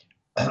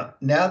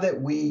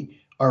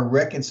are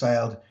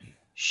reconciled,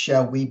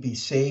 shall we be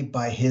saved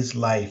by his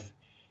life.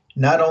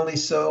 Not only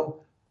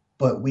so,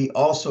 but we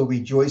also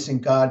rejoice in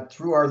God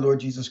through our Lord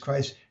Jesus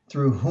Christ,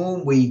 through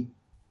whom we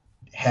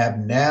have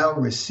now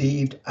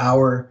received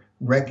our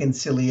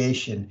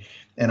reconciliation.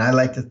 And I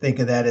like to think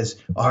of that as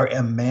our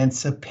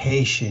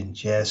emancipation,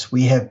 Jess.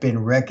 We have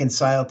been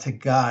reconciled to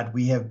God.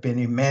 We have been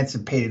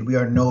emancipated. We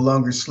are no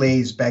longer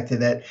slaves. Back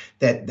to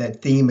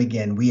that theme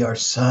again. We are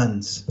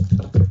sons.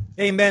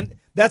 Amen.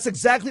 That's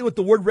exactly what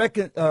the word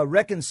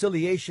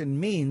reconciliation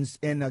means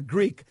in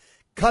Greek.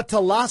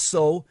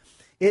 Katalasso.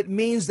 It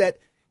means that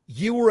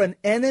you were an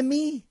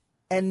enemy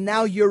and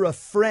now you're a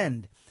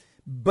friend.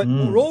 But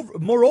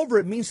moreover,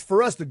 it means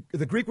for us,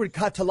 the Greek word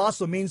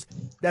katalasso means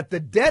that the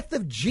death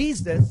of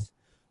Jesus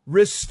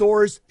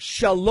restores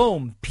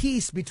shalom,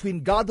 peace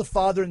between God the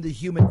Father and the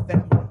human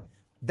family.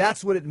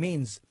 That's what it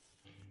means.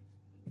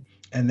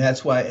 And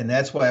that's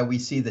why we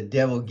see the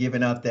devil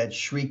giving out that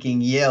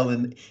shrieking yell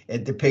and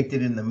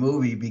depicted in the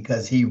movie,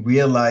 because he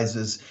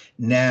realizes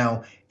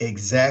now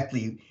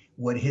exactly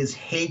what his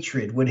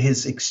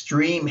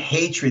extreme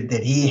hatred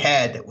that he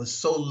had, that was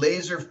so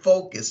laser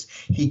focused,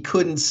 he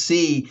couldn't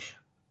see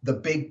the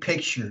big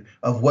picture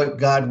of what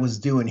God was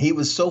doing. He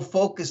was so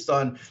focused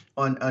on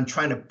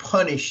trying to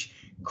punish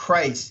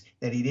Christ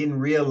that he didn't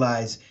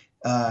realize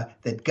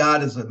that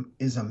God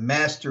is a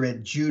master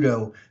at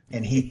judo,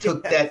 and he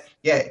took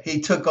he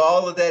took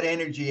all of that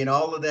energy and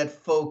all of that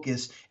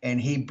focus,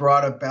 and he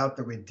brought about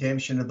the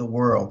redemption of the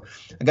world.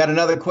 I got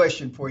another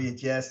question for you,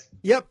 Jess.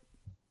 Yep.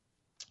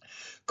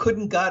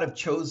 Couldn't God have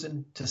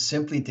chosen to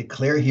simply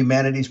declare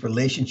humanity's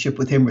relationship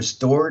with him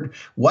restored?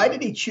 Why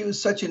did he choose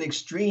such an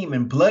extreme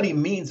and bloody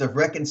means of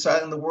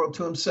reconciling the world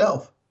to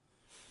himself?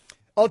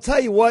 I'll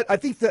tell you what, I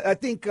think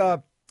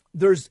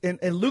there's in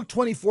Luke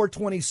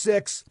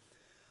 24:26,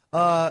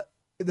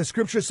 the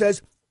scripture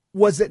says,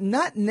 was it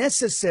not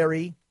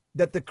necessary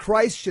that the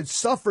Christ should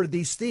suffer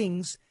these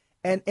things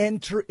and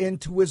enter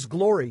into his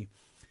glory?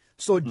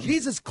 So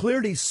Jesus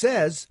clearly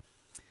says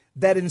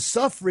that in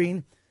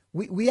suffering,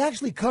 we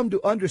actually come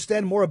to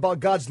understand more about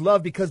God's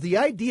love, because the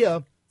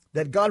idea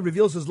that God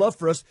reveals his love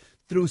for us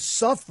through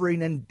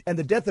suffering and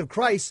the death of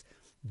Christ,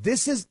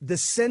 this is the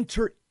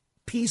center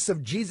piece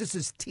of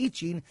Jesus's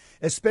teaching,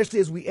 especially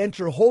as we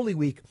enter Holy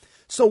Week.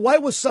 So why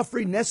was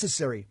suffering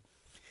necessary?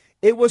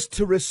 It was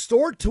to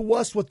restore to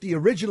us what the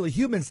original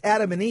humans,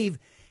 Adam and Eve,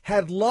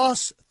 had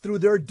lost through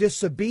their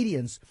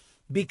disobedience,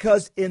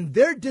 because in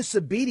their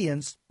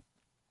disobedience,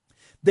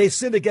 they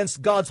sinned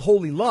against God's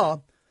holy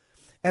law,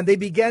 and they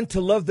began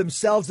to love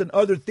themselves and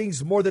other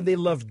things more than they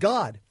loved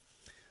God.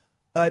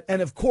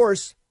 And of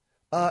course,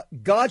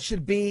 God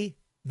should be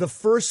the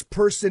first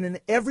person in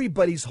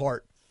everybody's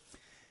heart.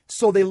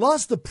 So they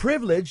lost the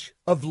privilege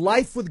of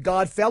life with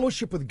God,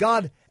 fellowship with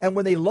God. And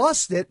when they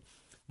lost it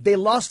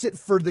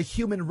for the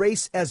human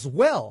race as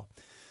well.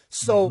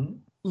 So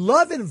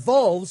love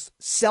involves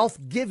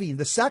self-giving,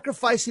 the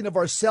sacrificing of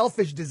our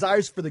selfish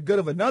desires for the good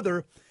of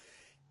another.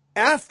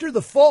 After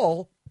the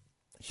fall,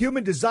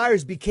 human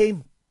desires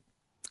became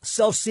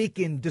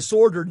self-seeking,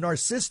 disordered,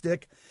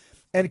 narcissistic,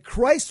 and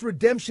Christ's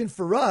redemption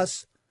for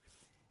us,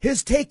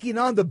 his taking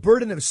on the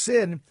burden of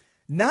sin,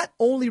 not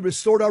only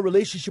restored our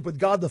relationship with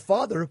God the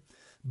Father,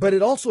 but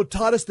it also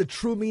taught us the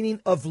true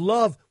meaning of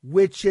love,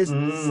 which is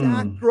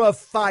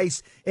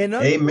sacrifice.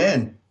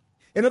 Amen.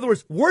 In other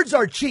words, words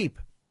are cheap.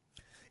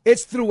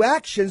 It's through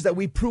actions that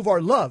we prove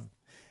our love.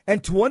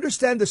 And to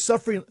understand the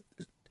suffering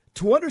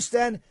to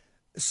understand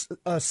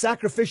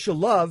sacrificial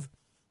love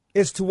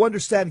is to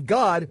understand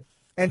God,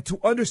 and to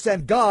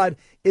understand God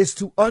is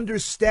to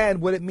understand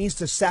what it means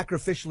to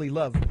sacrificially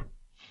love.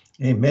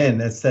 Amen.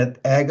 That's that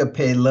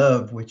agape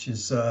love, which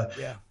is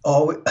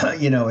always,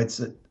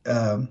 it's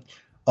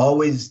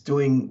always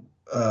doing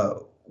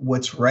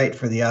what's right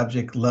for the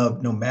object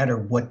loved, no matter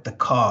what the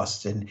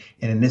cost. And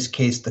in this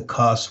case, the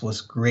cost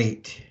was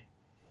great.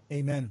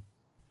 Amen.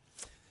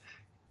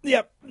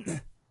 Yep.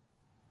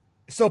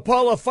 So,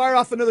 Paula, fire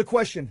off another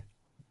question.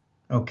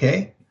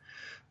 Okay.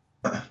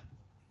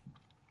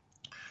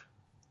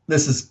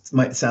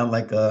 Might sound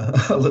like a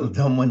little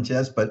dumb one,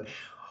 Jess, but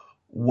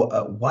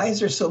why is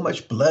there so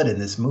much blood in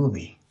this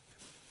movie?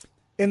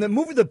 In the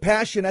movie The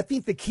Passion, I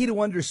think the key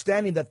to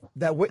understanding that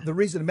the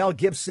reason Mel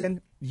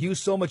Gibson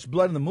used so much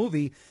blood in the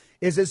movie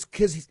is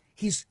because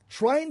he's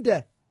trying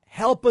to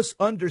help us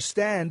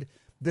understand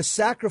the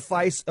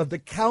sacrifice of the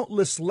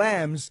countless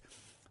lambs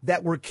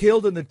that were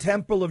killed in the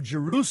Temple of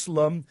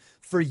Jerusalem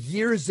for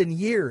years and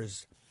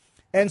years.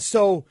 And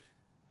so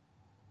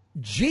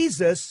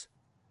Jesus,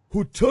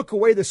 who took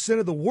away the sin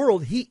of the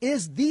world, he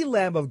is the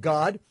Lamb of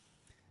God.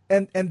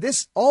 And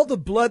this, all the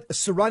blood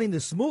surrounding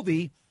this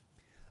movie,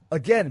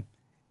 again,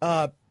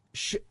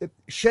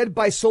 shed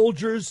by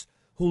soldiers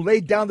who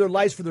laid down their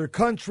lives for their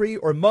country,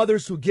 or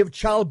mothers who give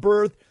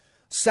childbirth.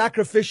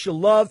 Sacrificial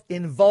love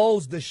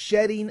involves the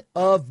shedding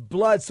of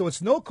blood. So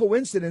it's no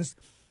coincidence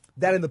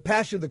that in the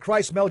Passion of the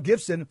Christ, Mel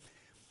Gibson,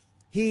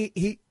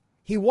 he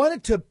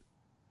wanted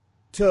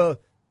to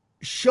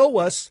show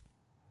us,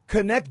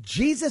 connect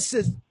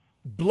Jesus's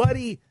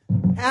bloody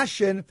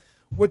passion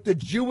with the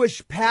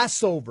Jewish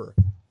Passover,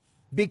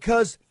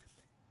 because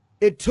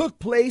it took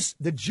place,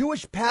 the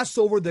Jewish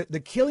Passover, the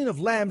killing of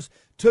lambs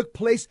took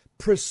place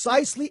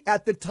precisely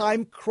at the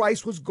time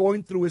Christ was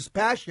going through his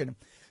passion.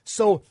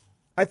 So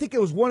I think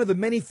it was one of the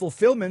many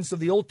fulfillments of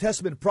the Old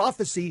Testament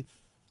prophecy,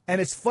 and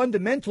it's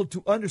fundamental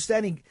to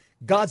understanding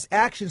God's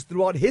actions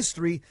throughout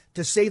history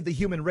to save the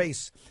human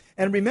race.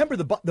 And remember,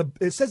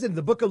 it says in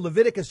the book of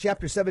Leviticus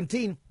chapter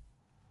 17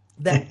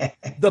 that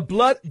the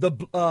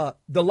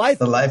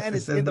life of man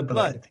is in the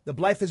blood. The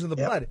life is in the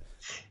blood.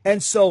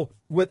 And so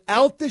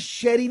without the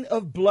shedding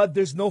of blood,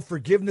 there's no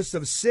forgiveness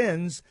of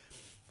sins.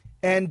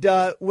 And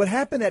what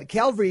happened at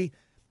Calvary,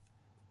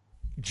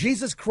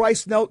 Jesus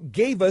Christ now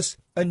gave us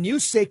a new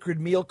sacred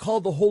meal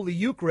called the Holy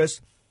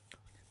Eucharist.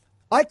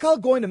 I call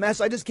going to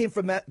Mass, I just came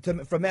from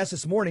Mass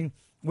this morning.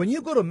 When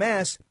you go to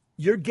Mass,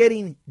 you're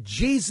getting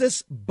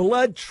Jesus'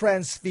 blood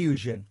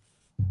transfusion.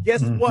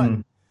 Guess what?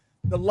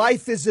 The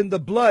life is in the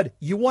blood.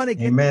 You want to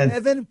get to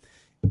heaven?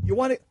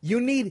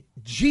 You need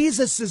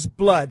Jesus's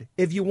blood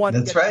if you want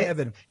to get to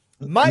heaven.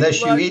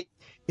 Unless you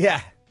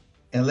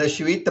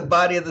eat the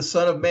body of the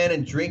Son of Man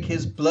and drink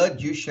his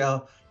blood, you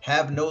shall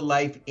have no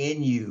life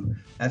in you.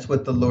 That's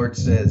what the Lord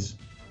says.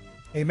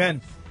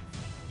 Amen.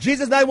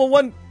 Jesus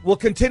 911 will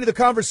continue the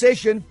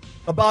conversation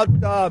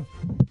about the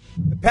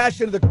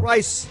Passion of the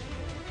Christ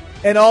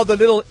and all the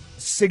little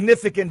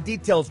significant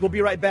details. We'll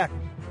be right back.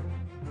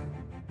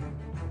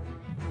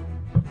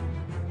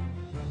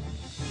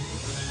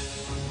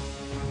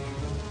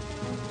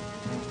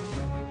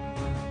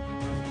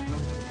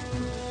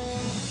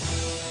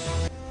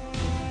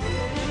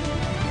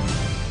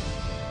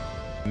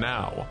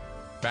 Now,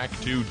 back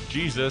to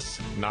Jesus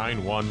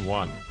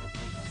 911.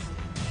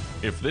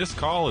 If this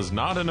call is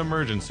not an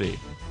emergency,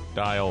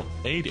 dial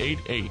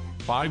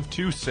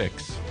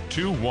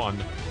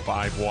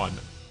 888-526-2151.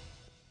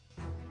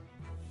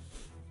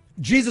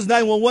 Jesus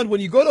 911,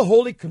 when you go to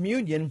Holy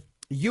Communion,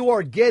 you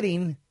are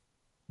getting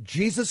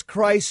Jesus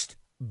Christ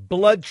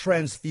blood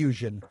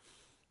transfusion.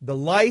 The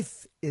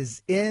life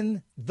is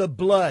in the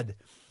blood.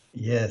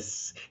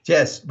 Yes.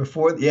 Jess, I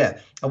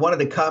wanted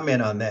to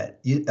comment on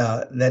that.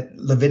 That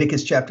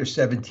Leviticus chapter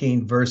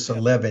 17, verse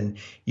 11,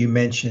 you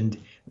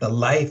mentioned the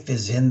life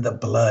is in the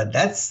blood.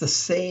 That's the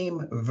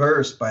same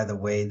verse, by the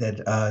way,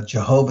 that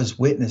Jehovah's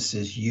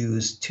Witnesses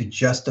use to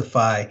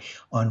justify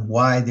on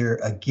why they're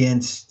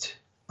against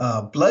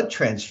blood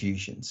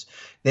transfusions.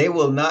 They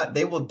will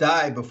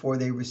die before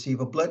they receive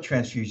a blood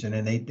transfusion.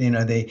 And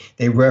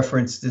they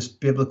reference this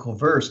biblical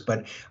verse,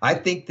 but I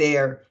think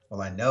I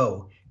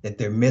know that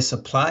they're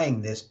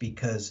misapplying this,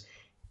 because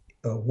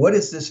what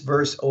is this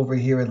verse over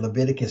here in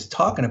Leviticus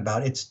talking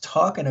about? It's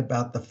talking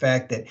about the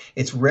fact that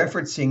it's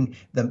referencing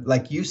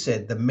like you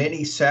said, the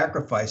many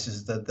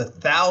sacrifices, the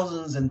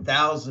thousands and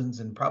thousands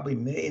and probably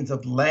millions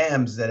of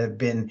lambs that have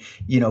been,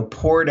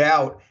 poured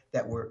out,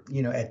 that were,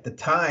 at the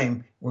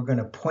time, were going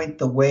to point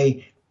the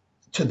way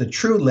to the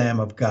true Lamb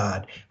of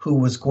God, who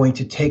was going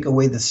to take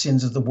away the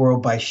sins of the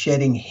world by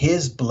shedding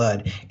his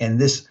blood. And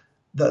this,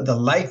 the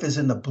life is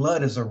in the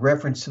blood, is a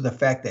reference to the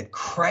fact that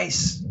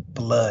Christ's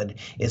blood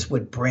is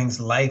what brings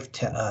life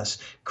to us.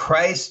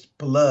 Christ's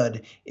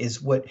blood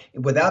is what,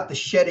 without the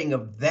shedding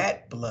of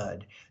that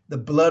blood, the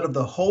blood of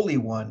the Holy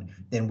One,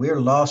 then we're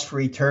lost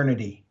for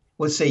eternity.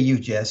 What say you,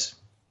 Jess?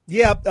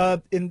 Yeah,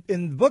 in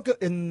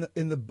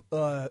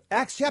the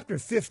Acts chapter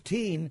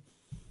 15,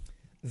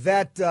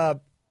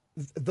 that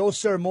those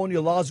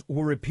ceremonial laws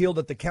were repealed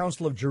at the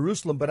Council of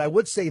Jerusalem. But I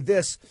would say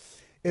this,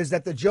 is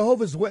that the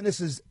Jehovah's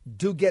Witnesses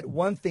do get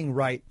one thing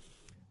right.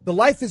 The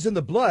life is in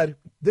the blood.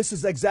 This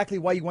is exactly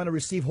why you want to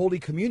receive Holy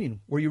Communion,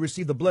 where you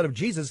receive the blood of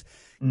Jesus.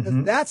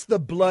 Mm-hmm. That's the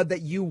blood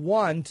that you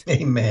want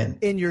Amen.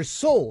 in your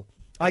soul.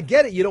 I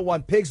get it. You don't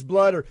want pig's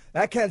blood, or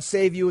that can't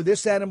save you.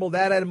 This animal,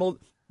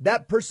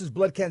 that person's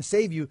blood can't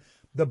save you.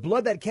 The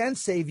blood that can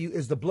save you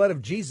is the blood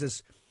of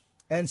Jesus.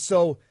 And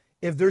so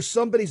if there's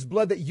somebody's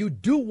blood that you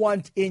do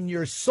want in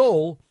your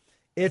soul,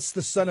 it's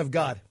the Son of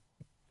God.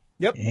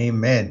 Yep.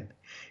 Amen.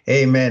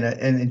 Amen.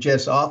 And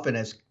just often,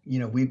 as you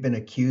know, we've been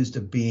accused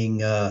of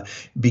being,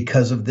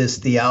 because of this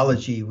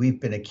theology, we've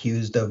been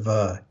accused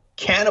of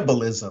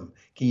cannibalism.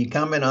 Can you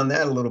comment on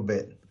that a little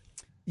bit?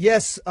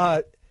 Yes.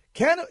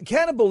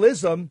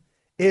 Cannibalism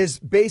is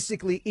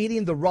basically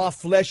eating the raw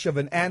flesh of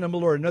an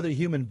animal or another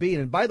human being.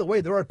 And by the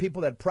way, there are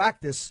people that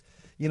practice,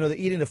 the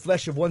eating the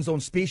flesh of one's own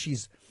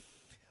species.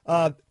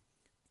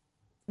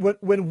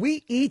 When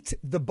we eat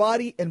the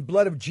body and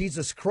blood of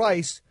Jesus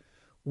Christ,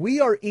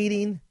 we are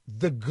eating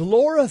the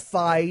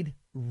glorified,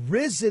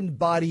 risen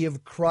body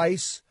of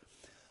Christ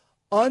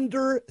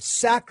under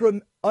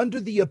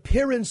the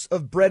appearance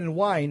of bread and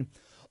wine,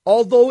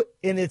 although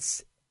in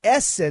its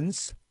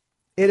essence,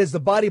 it is the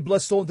body,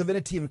 blood, soul, and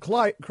divinity of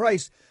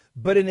Christ,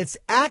 but in its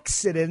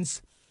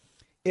accidents,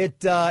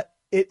 it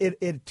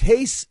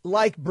tastes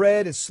like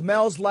bread, it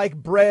smells like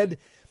bread,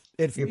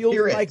 it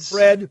feels like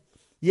bread.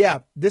 Yeah,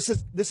 this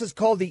is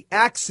called the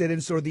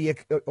accidents or the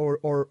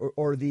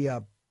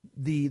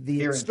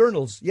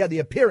externals. Yeah, the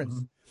appearance.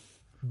 Mm-hmm.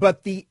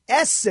 But the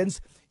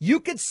essence, you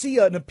could see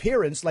an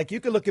appearance, like you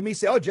could look at me and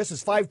say, oh, Jess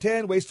is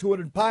 5'10", weighs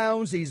 200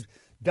 pounds, he's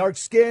dark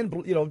skinned,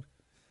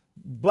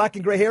 black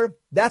and gray hair.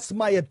 That's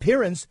my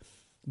appearance,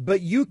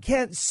 but you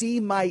can't see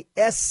my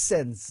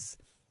essence.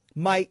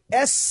 My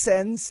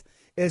essence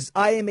is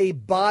I am a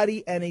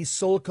body and a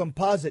soul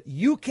composite.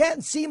 You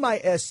can't see my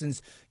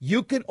essence.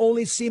 You can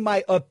only see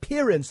my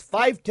appearance.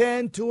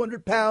 5'10",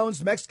 200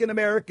 pounds,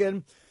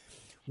 Mexican-American.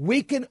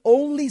 We can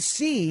only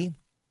see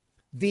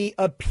the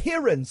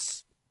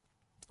appearance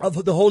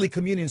of the Holy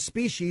Communion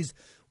species.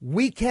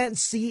 We can't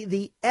see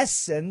the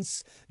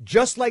essence.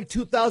 Just like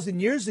 2,000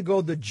 years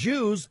ago, the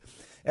Jews,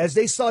 as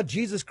they saw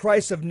Jesus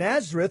Christ of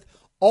Nazareth,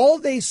 all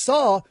they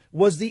saw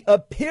was the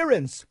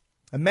appearance.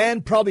 A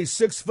man probably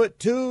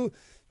 6'2",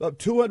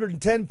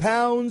 210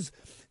 pounds,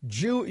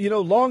 Jew,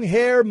 long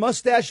hair,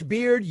 mustache,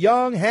 beard,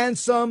 young,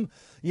 handsome,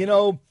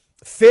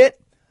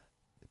 fit.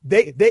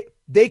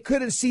 They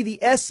couldn't see the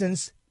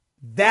essence.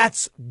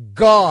 That's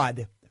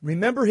God.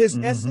 Remember his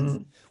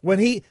essence when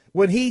he,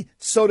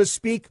 so to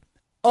speak,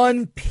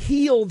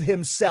 unpeeled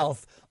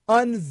himself,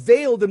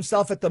 unveiled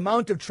himself at the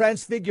Mount of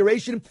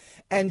Transfiguration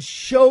and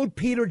showed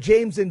Peter,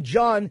 James, and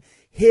John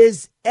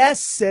his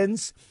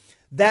essence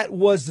that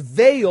was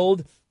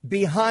veiled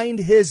behind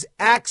his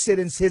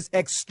accidents, his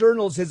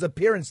externals, his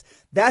appearance.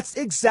 That's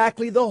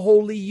exactly the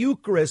Holy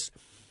Eucharist.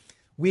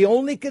 We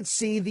only could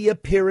see the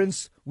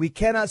appearance. We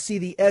cannot see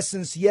the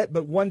essence yet,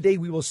 but one day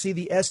we will see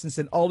the essence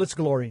in all its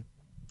glory.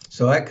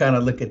 So I kind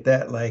of look at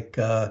that like,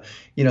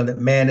 that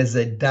man is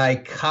a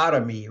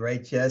dichotomy,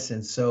 right, Jess?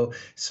 And so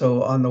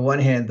on the one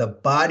hand, the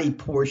body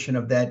portion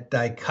of that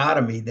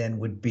dichotomy then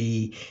would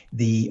be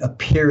the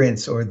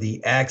appearance or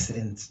the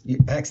accidents,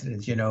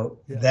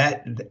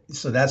 yeah.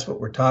 So that's what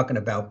we're talking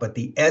about. But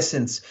the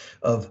essence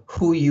of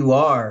who you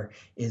are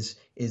is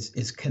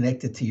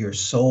connected to your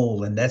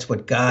soul. And that's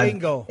what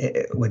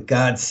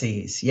God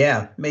sees.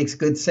 Yeah, makes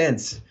good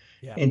sense.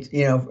 Yeah. And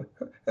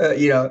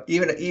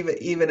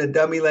even a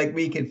dummy like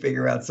me can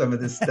figure out some of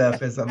this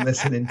stuff as I'm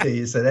listening to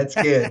you. So that's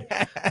good.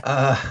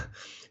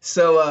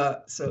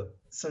 So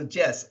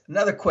Jess,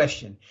 another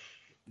question: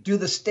 do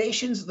the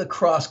Stations of the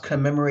Cross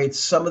commemorate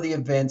some of the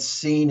events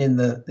seen in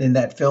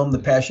that film, The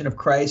Passion of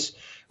Christ?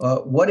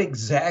 What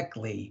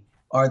exactly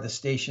are the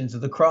Stations of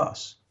the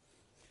Cross?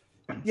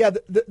 Yeah,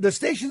 the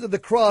Stations of the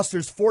Cross.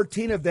 There's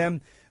 14 of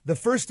them. The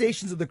first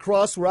Stations of the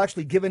Cross were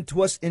actually given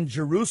to us in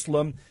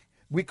Jerusalem.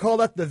 We call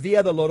that the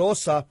Via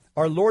Dolorosa.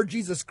 Our Lord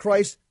Jesus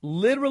Christ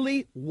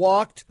literally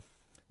walked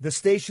the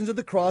Stations of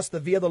the Cross, the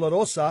Via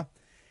Dolorosa,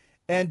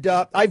 and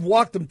I've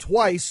walked them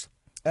twice.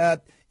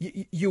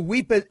 You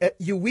weep as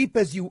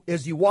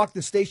you walk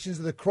the Stations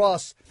of the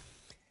Cross,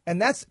 and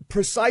that's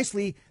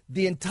precisely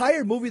the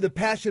entire movie, The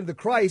Passion of the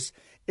Christ.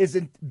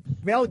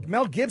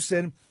 Mel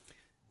Gibson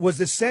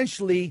was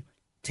essentially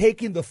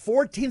taking the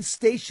 14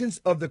 Stations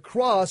of the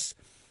Cross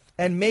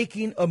and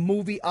making a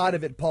movie out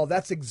of it, Paul.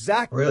 That's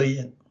exactly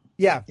brilliant.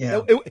 Yeah.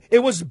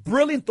 It was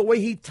brilliant the way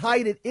he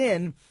tied it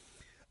in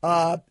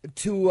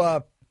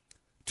to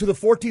the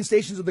 14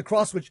 Stations of the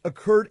Cross, which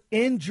occurred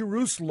in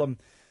Jerusalem.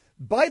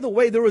 By the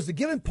way, there was a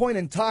given point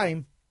in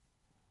time,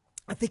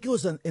 I think it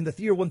was in the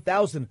year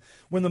 1000,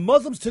 when the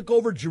Muslims took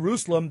over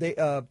Jerusalem. They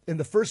in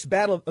the first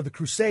battle of the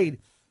Crusade,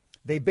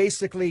 they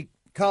basically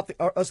caught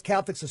us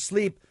Catholics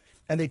asleep,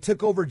 and they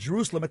took over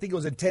Jerusalem. I think it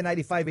was in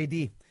 1095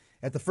 AD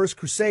at the First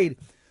Crusade.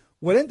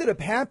 What ended up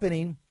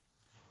happening,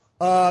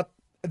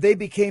 they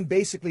became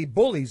basically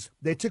bullies.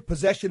 They took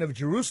possession of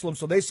Jerusalem.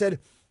 So they said,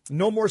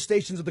 no more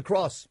Stations of the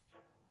Cross.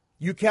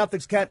 You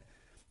Catholics can't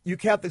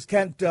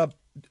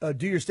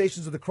do your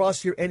Stations of the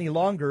Cross here any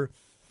longer.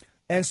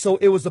 And so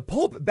it was the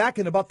Pope back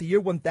in about the year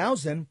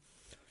 1000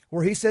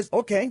 where he says,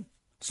 okay,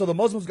 so the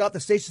Muslims got the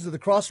Stations of the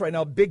Cross right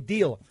now. Big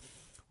deal.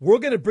 We're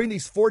going to bring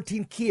these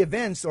 14 key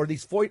events or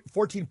these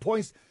 14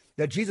 points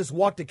that Jesus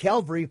walked to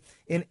Calvary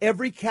in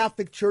every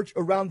Catholic church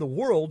around the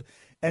world.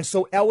 And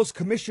so that was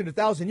commissioned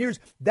 1,000 years.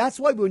 That's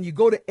why when you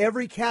go to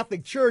every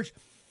Catholic church,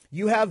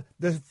 you have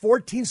the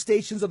 14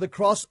 Stations of the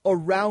Cross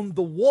around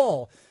the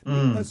wall.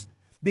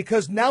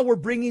 Because now we're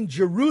bringing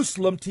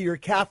Jerusalem to your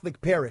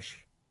Catholic parish.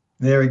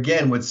 There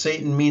again, what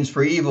Satan means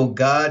for evil,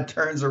 God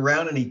turns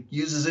around and he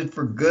uses it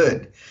for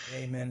good.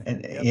 Amen.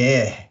 And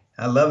yeah,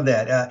 I love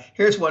that.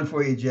 Here's one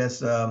for you,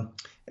 Jess.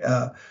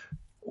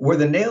 Were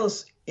the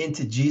nails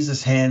into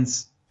Jesus'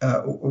 hands,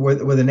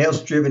 were the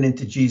nails driven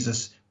into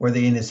Jesus, were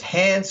they in his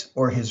hands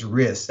or his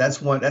wrists?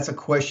 That's a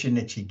question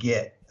that you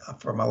get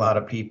from a lot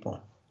of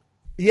people.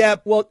 Yeah,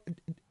 well,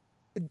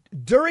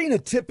 during a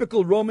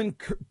typical Roman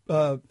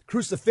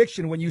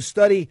crucifixion, when you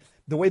study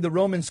the way the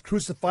Romans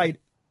crucified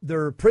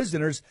their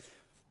prisoners,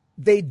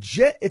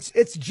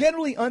 it's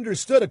generally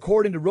understood,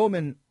 according to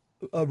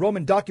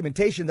Roman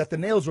documentation, that the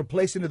nails were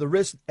placed into the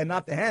wrist and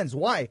not the hands.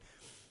 Why?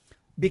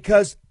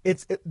 Because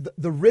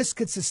the wrist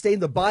could sustain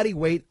the body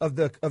weight of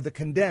the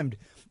condemned.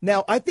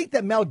 Now, I think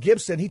that Mel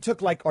Gibson, he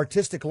took like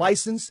artistic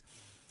license,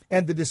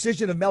 and the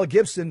decision of Mel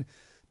Gibson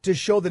to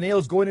show the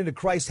nails going into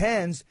Christ's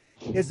hands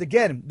is,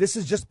 again, this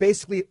is just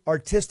basically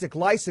artistic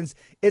license.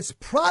 It's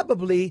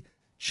probably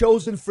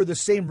chosen for the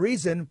same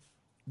reason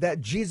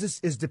that Jesus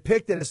is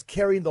depicted as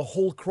carrying the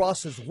whole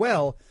cross as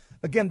well.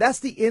 Again, that's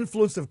the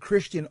influence of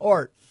Christian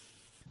art.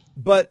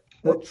 But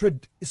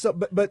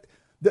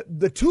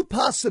the two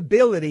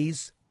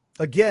possibilities,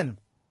 again.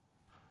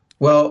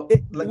 Well,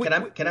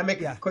 can I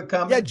make a quick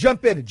comment? Yeah,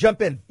 jump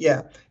in.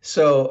 Yeah.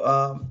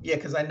 So,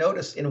 because I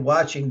noticed in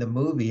watching the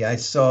movie, I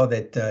saw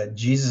that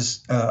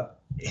Jesus,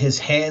 his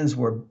hands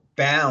were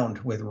bound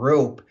with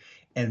rope,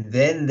 and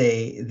then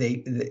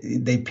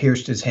they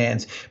pierced his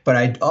hands. But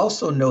I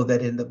also know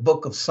that in the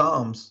book of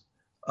Psalms,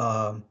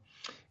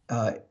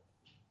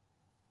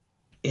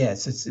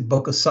 it's the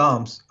book of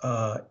Psalms,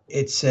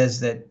 it says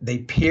that they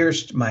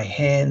pierced my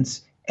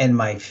hands and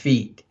my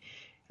feet.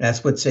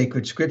 That's what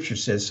sacred scripture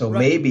says. So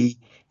maybe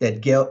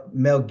that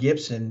Mel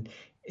Gibson,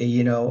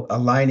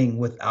 aligning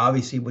with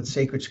obviously what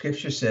sacred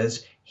scripture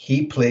says,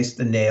 he placed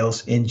the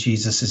nails in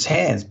Jesus's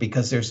hands,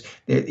 because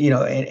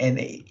and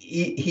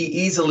he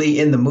easily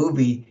in the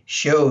movie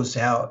shows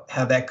how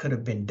that could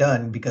have been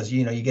done, because,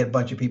 you get a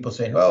bunch of people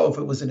saying, oh, if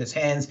it was in his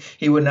hands,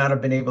 he would not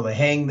have been able to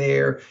hang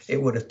there.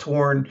 It would have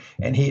torn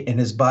and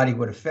his body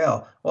would have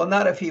fell. Well,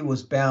 not if he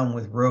was bound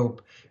with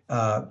rope.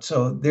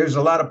 So there's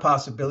a lot of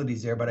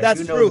possibilities there, but I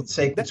do know that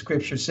sacred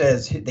scripture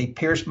says they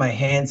pierced my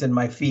hands and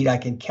my feet. I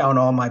can count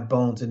all my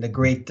bones, in the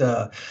great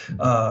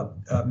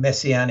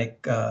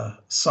messianic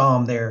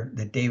psalm there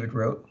that David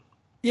wrote.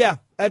 Yeah,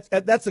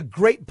 that's a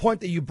great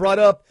point that you brought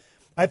up.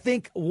 I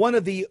think one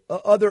of the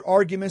other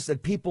arguments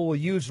that people will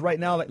use right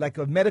now, like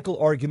a medical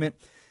argument,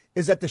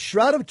 is that the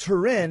Shroud of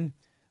Turin,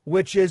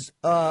 which is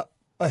a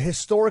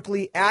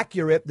historically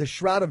accurate, the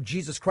Shroud of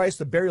Jesus Christ,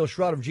 the burial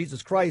shroud of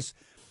Jesus Christ,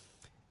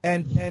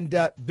 and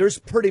there's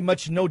pretty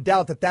much no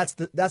doubt that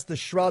that's the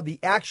shroud, the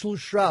actual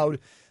shroud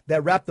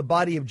that wrapped the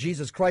body of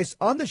Jesus Christ.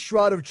 On the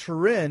Shroud of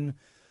Turin,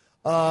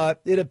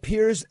 it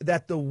appears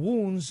that the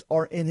wounds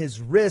are in his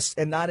wrists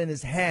and not in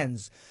his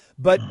hands.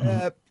 But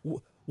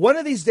one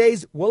of these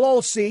days, we'll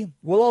all see.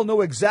 We'll all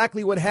know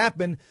exactly what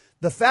happened.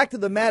 The fact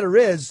of the matter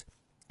is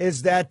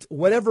that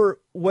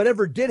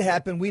whatever did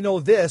happen, we know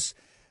this,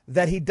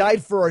 that he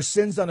died for our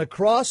sins on a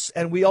cross,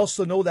 and we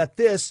also know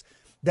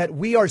that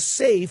we are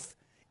safe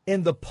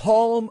in the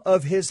palm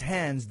of his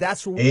hands.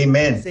 That's where we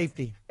have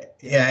safety.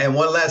 Yeah, and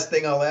one last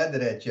thing I'll add to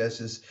that, Jess,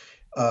 is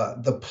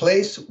the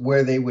place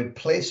where they would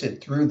place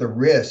it through the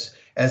wrist,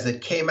 as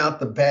it came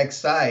out the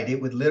backside,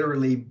 it would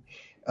literally,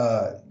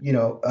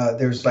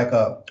 there's like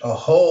a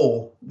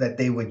hole that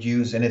they would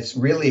use, and it's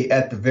really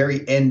at the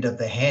very end of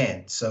the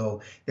hand.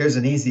 So there's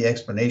an easy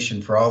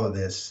explanation for all of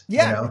this.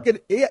 Yeah,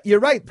 you're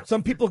right.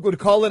 Some people would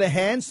call it a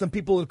hand, some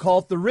people would call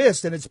it the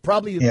wrist, and it's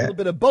probably a little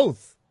bit of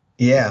both.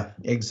 Yeah,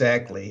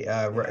 exactly.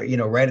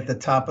 Right at the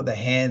top of the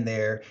hand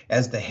there,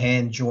 as the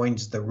hand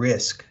joins the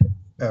wrist.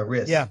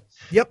 Yeah.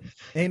 Yep.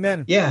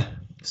 Amen. Yeah.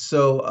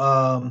 So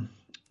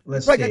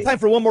let's see. I got time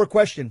for one more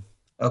question.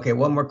 Okay,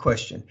 one more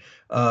question.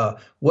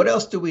 What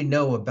else do we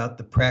know about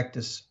the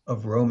practice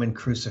of Roman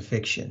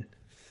crucifixion?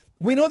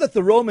 We know that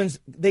the Romans,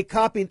 they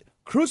copied.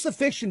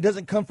 Crucifixion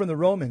doesn't come from the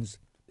Romans.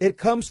 It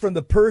comes from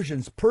the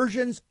Persians.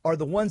 Persians are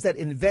the ones that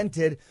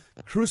invented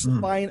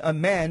crucifying a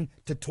man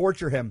to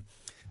torture him.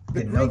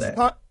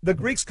 The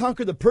Greeks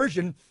conquered the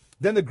Persian.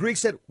 Then the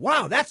Greeks said,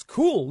 wow, that's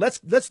cool.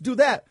 Let's do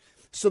that.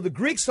 So the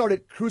Greeks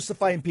started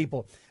crucifying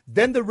people.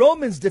 Then the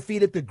Romans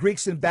defeated the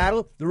Greeks in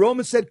battle. The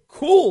Romans said,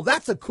 cool,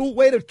 that's a cool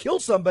way to kill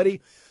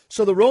somebody.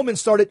 So the Romans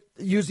started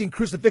using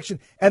crucifixion,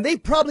 and they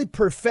probably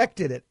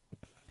perfected it.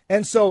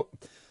 And so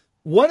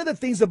one of the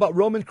things about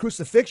Roman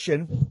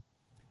crucifixion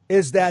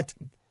is that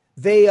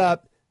they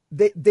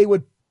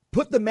would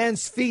put the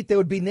man's feet, they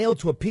would be nailed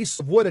to a piece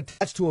of wood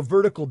attached to a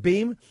vertical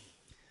beam.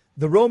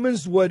 The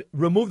Romans would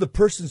remove the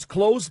person's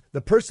clothes.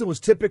 The person was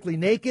typically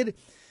naked.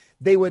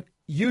 They would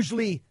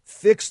usually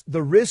fix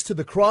the wrist to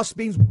the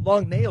crossbeams with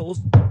long nails.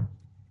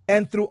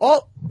 And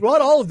throughout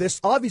all of this,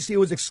 obviously it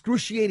was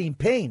excruciating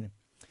pain.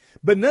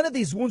 But none of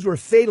these wounds were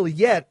fatal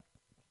yet.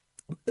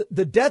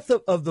 The death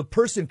of the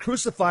person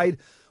crucified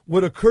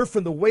would occur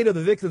from the weight of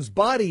the victim's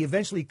body,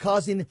 eventually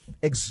causing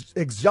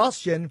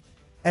exhaustion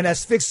and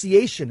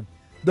asphyxiation.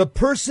 The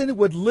person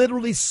would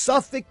literally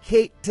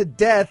suffocate to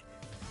death.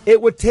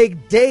 It would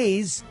take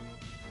days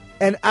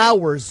and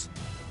hours,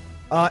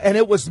 and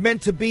it was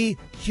meant to be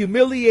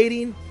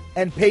humiliating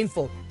and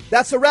painful.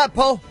 That's a wrap,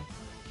 Paul.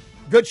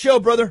 Good show,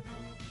 brother.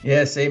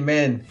 Yes,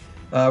 amen.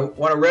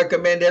 Want to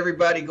recommend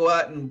everybody go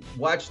out and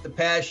watch The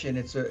Passion.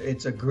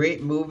 It's a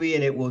great movie,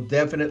 and it will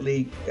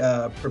definitely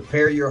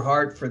prepare your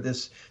heart for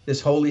this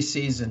holy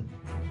season.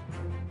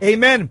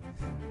 Amen.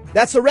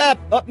 That's a wrap.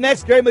 Up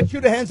next, Gary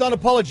Machuda, Hands On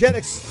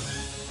Apologetics.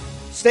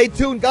 Stay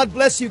tuned. God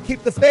bless you.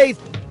 Keep the faith.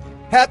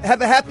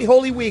 Have a happy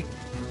Holy Week.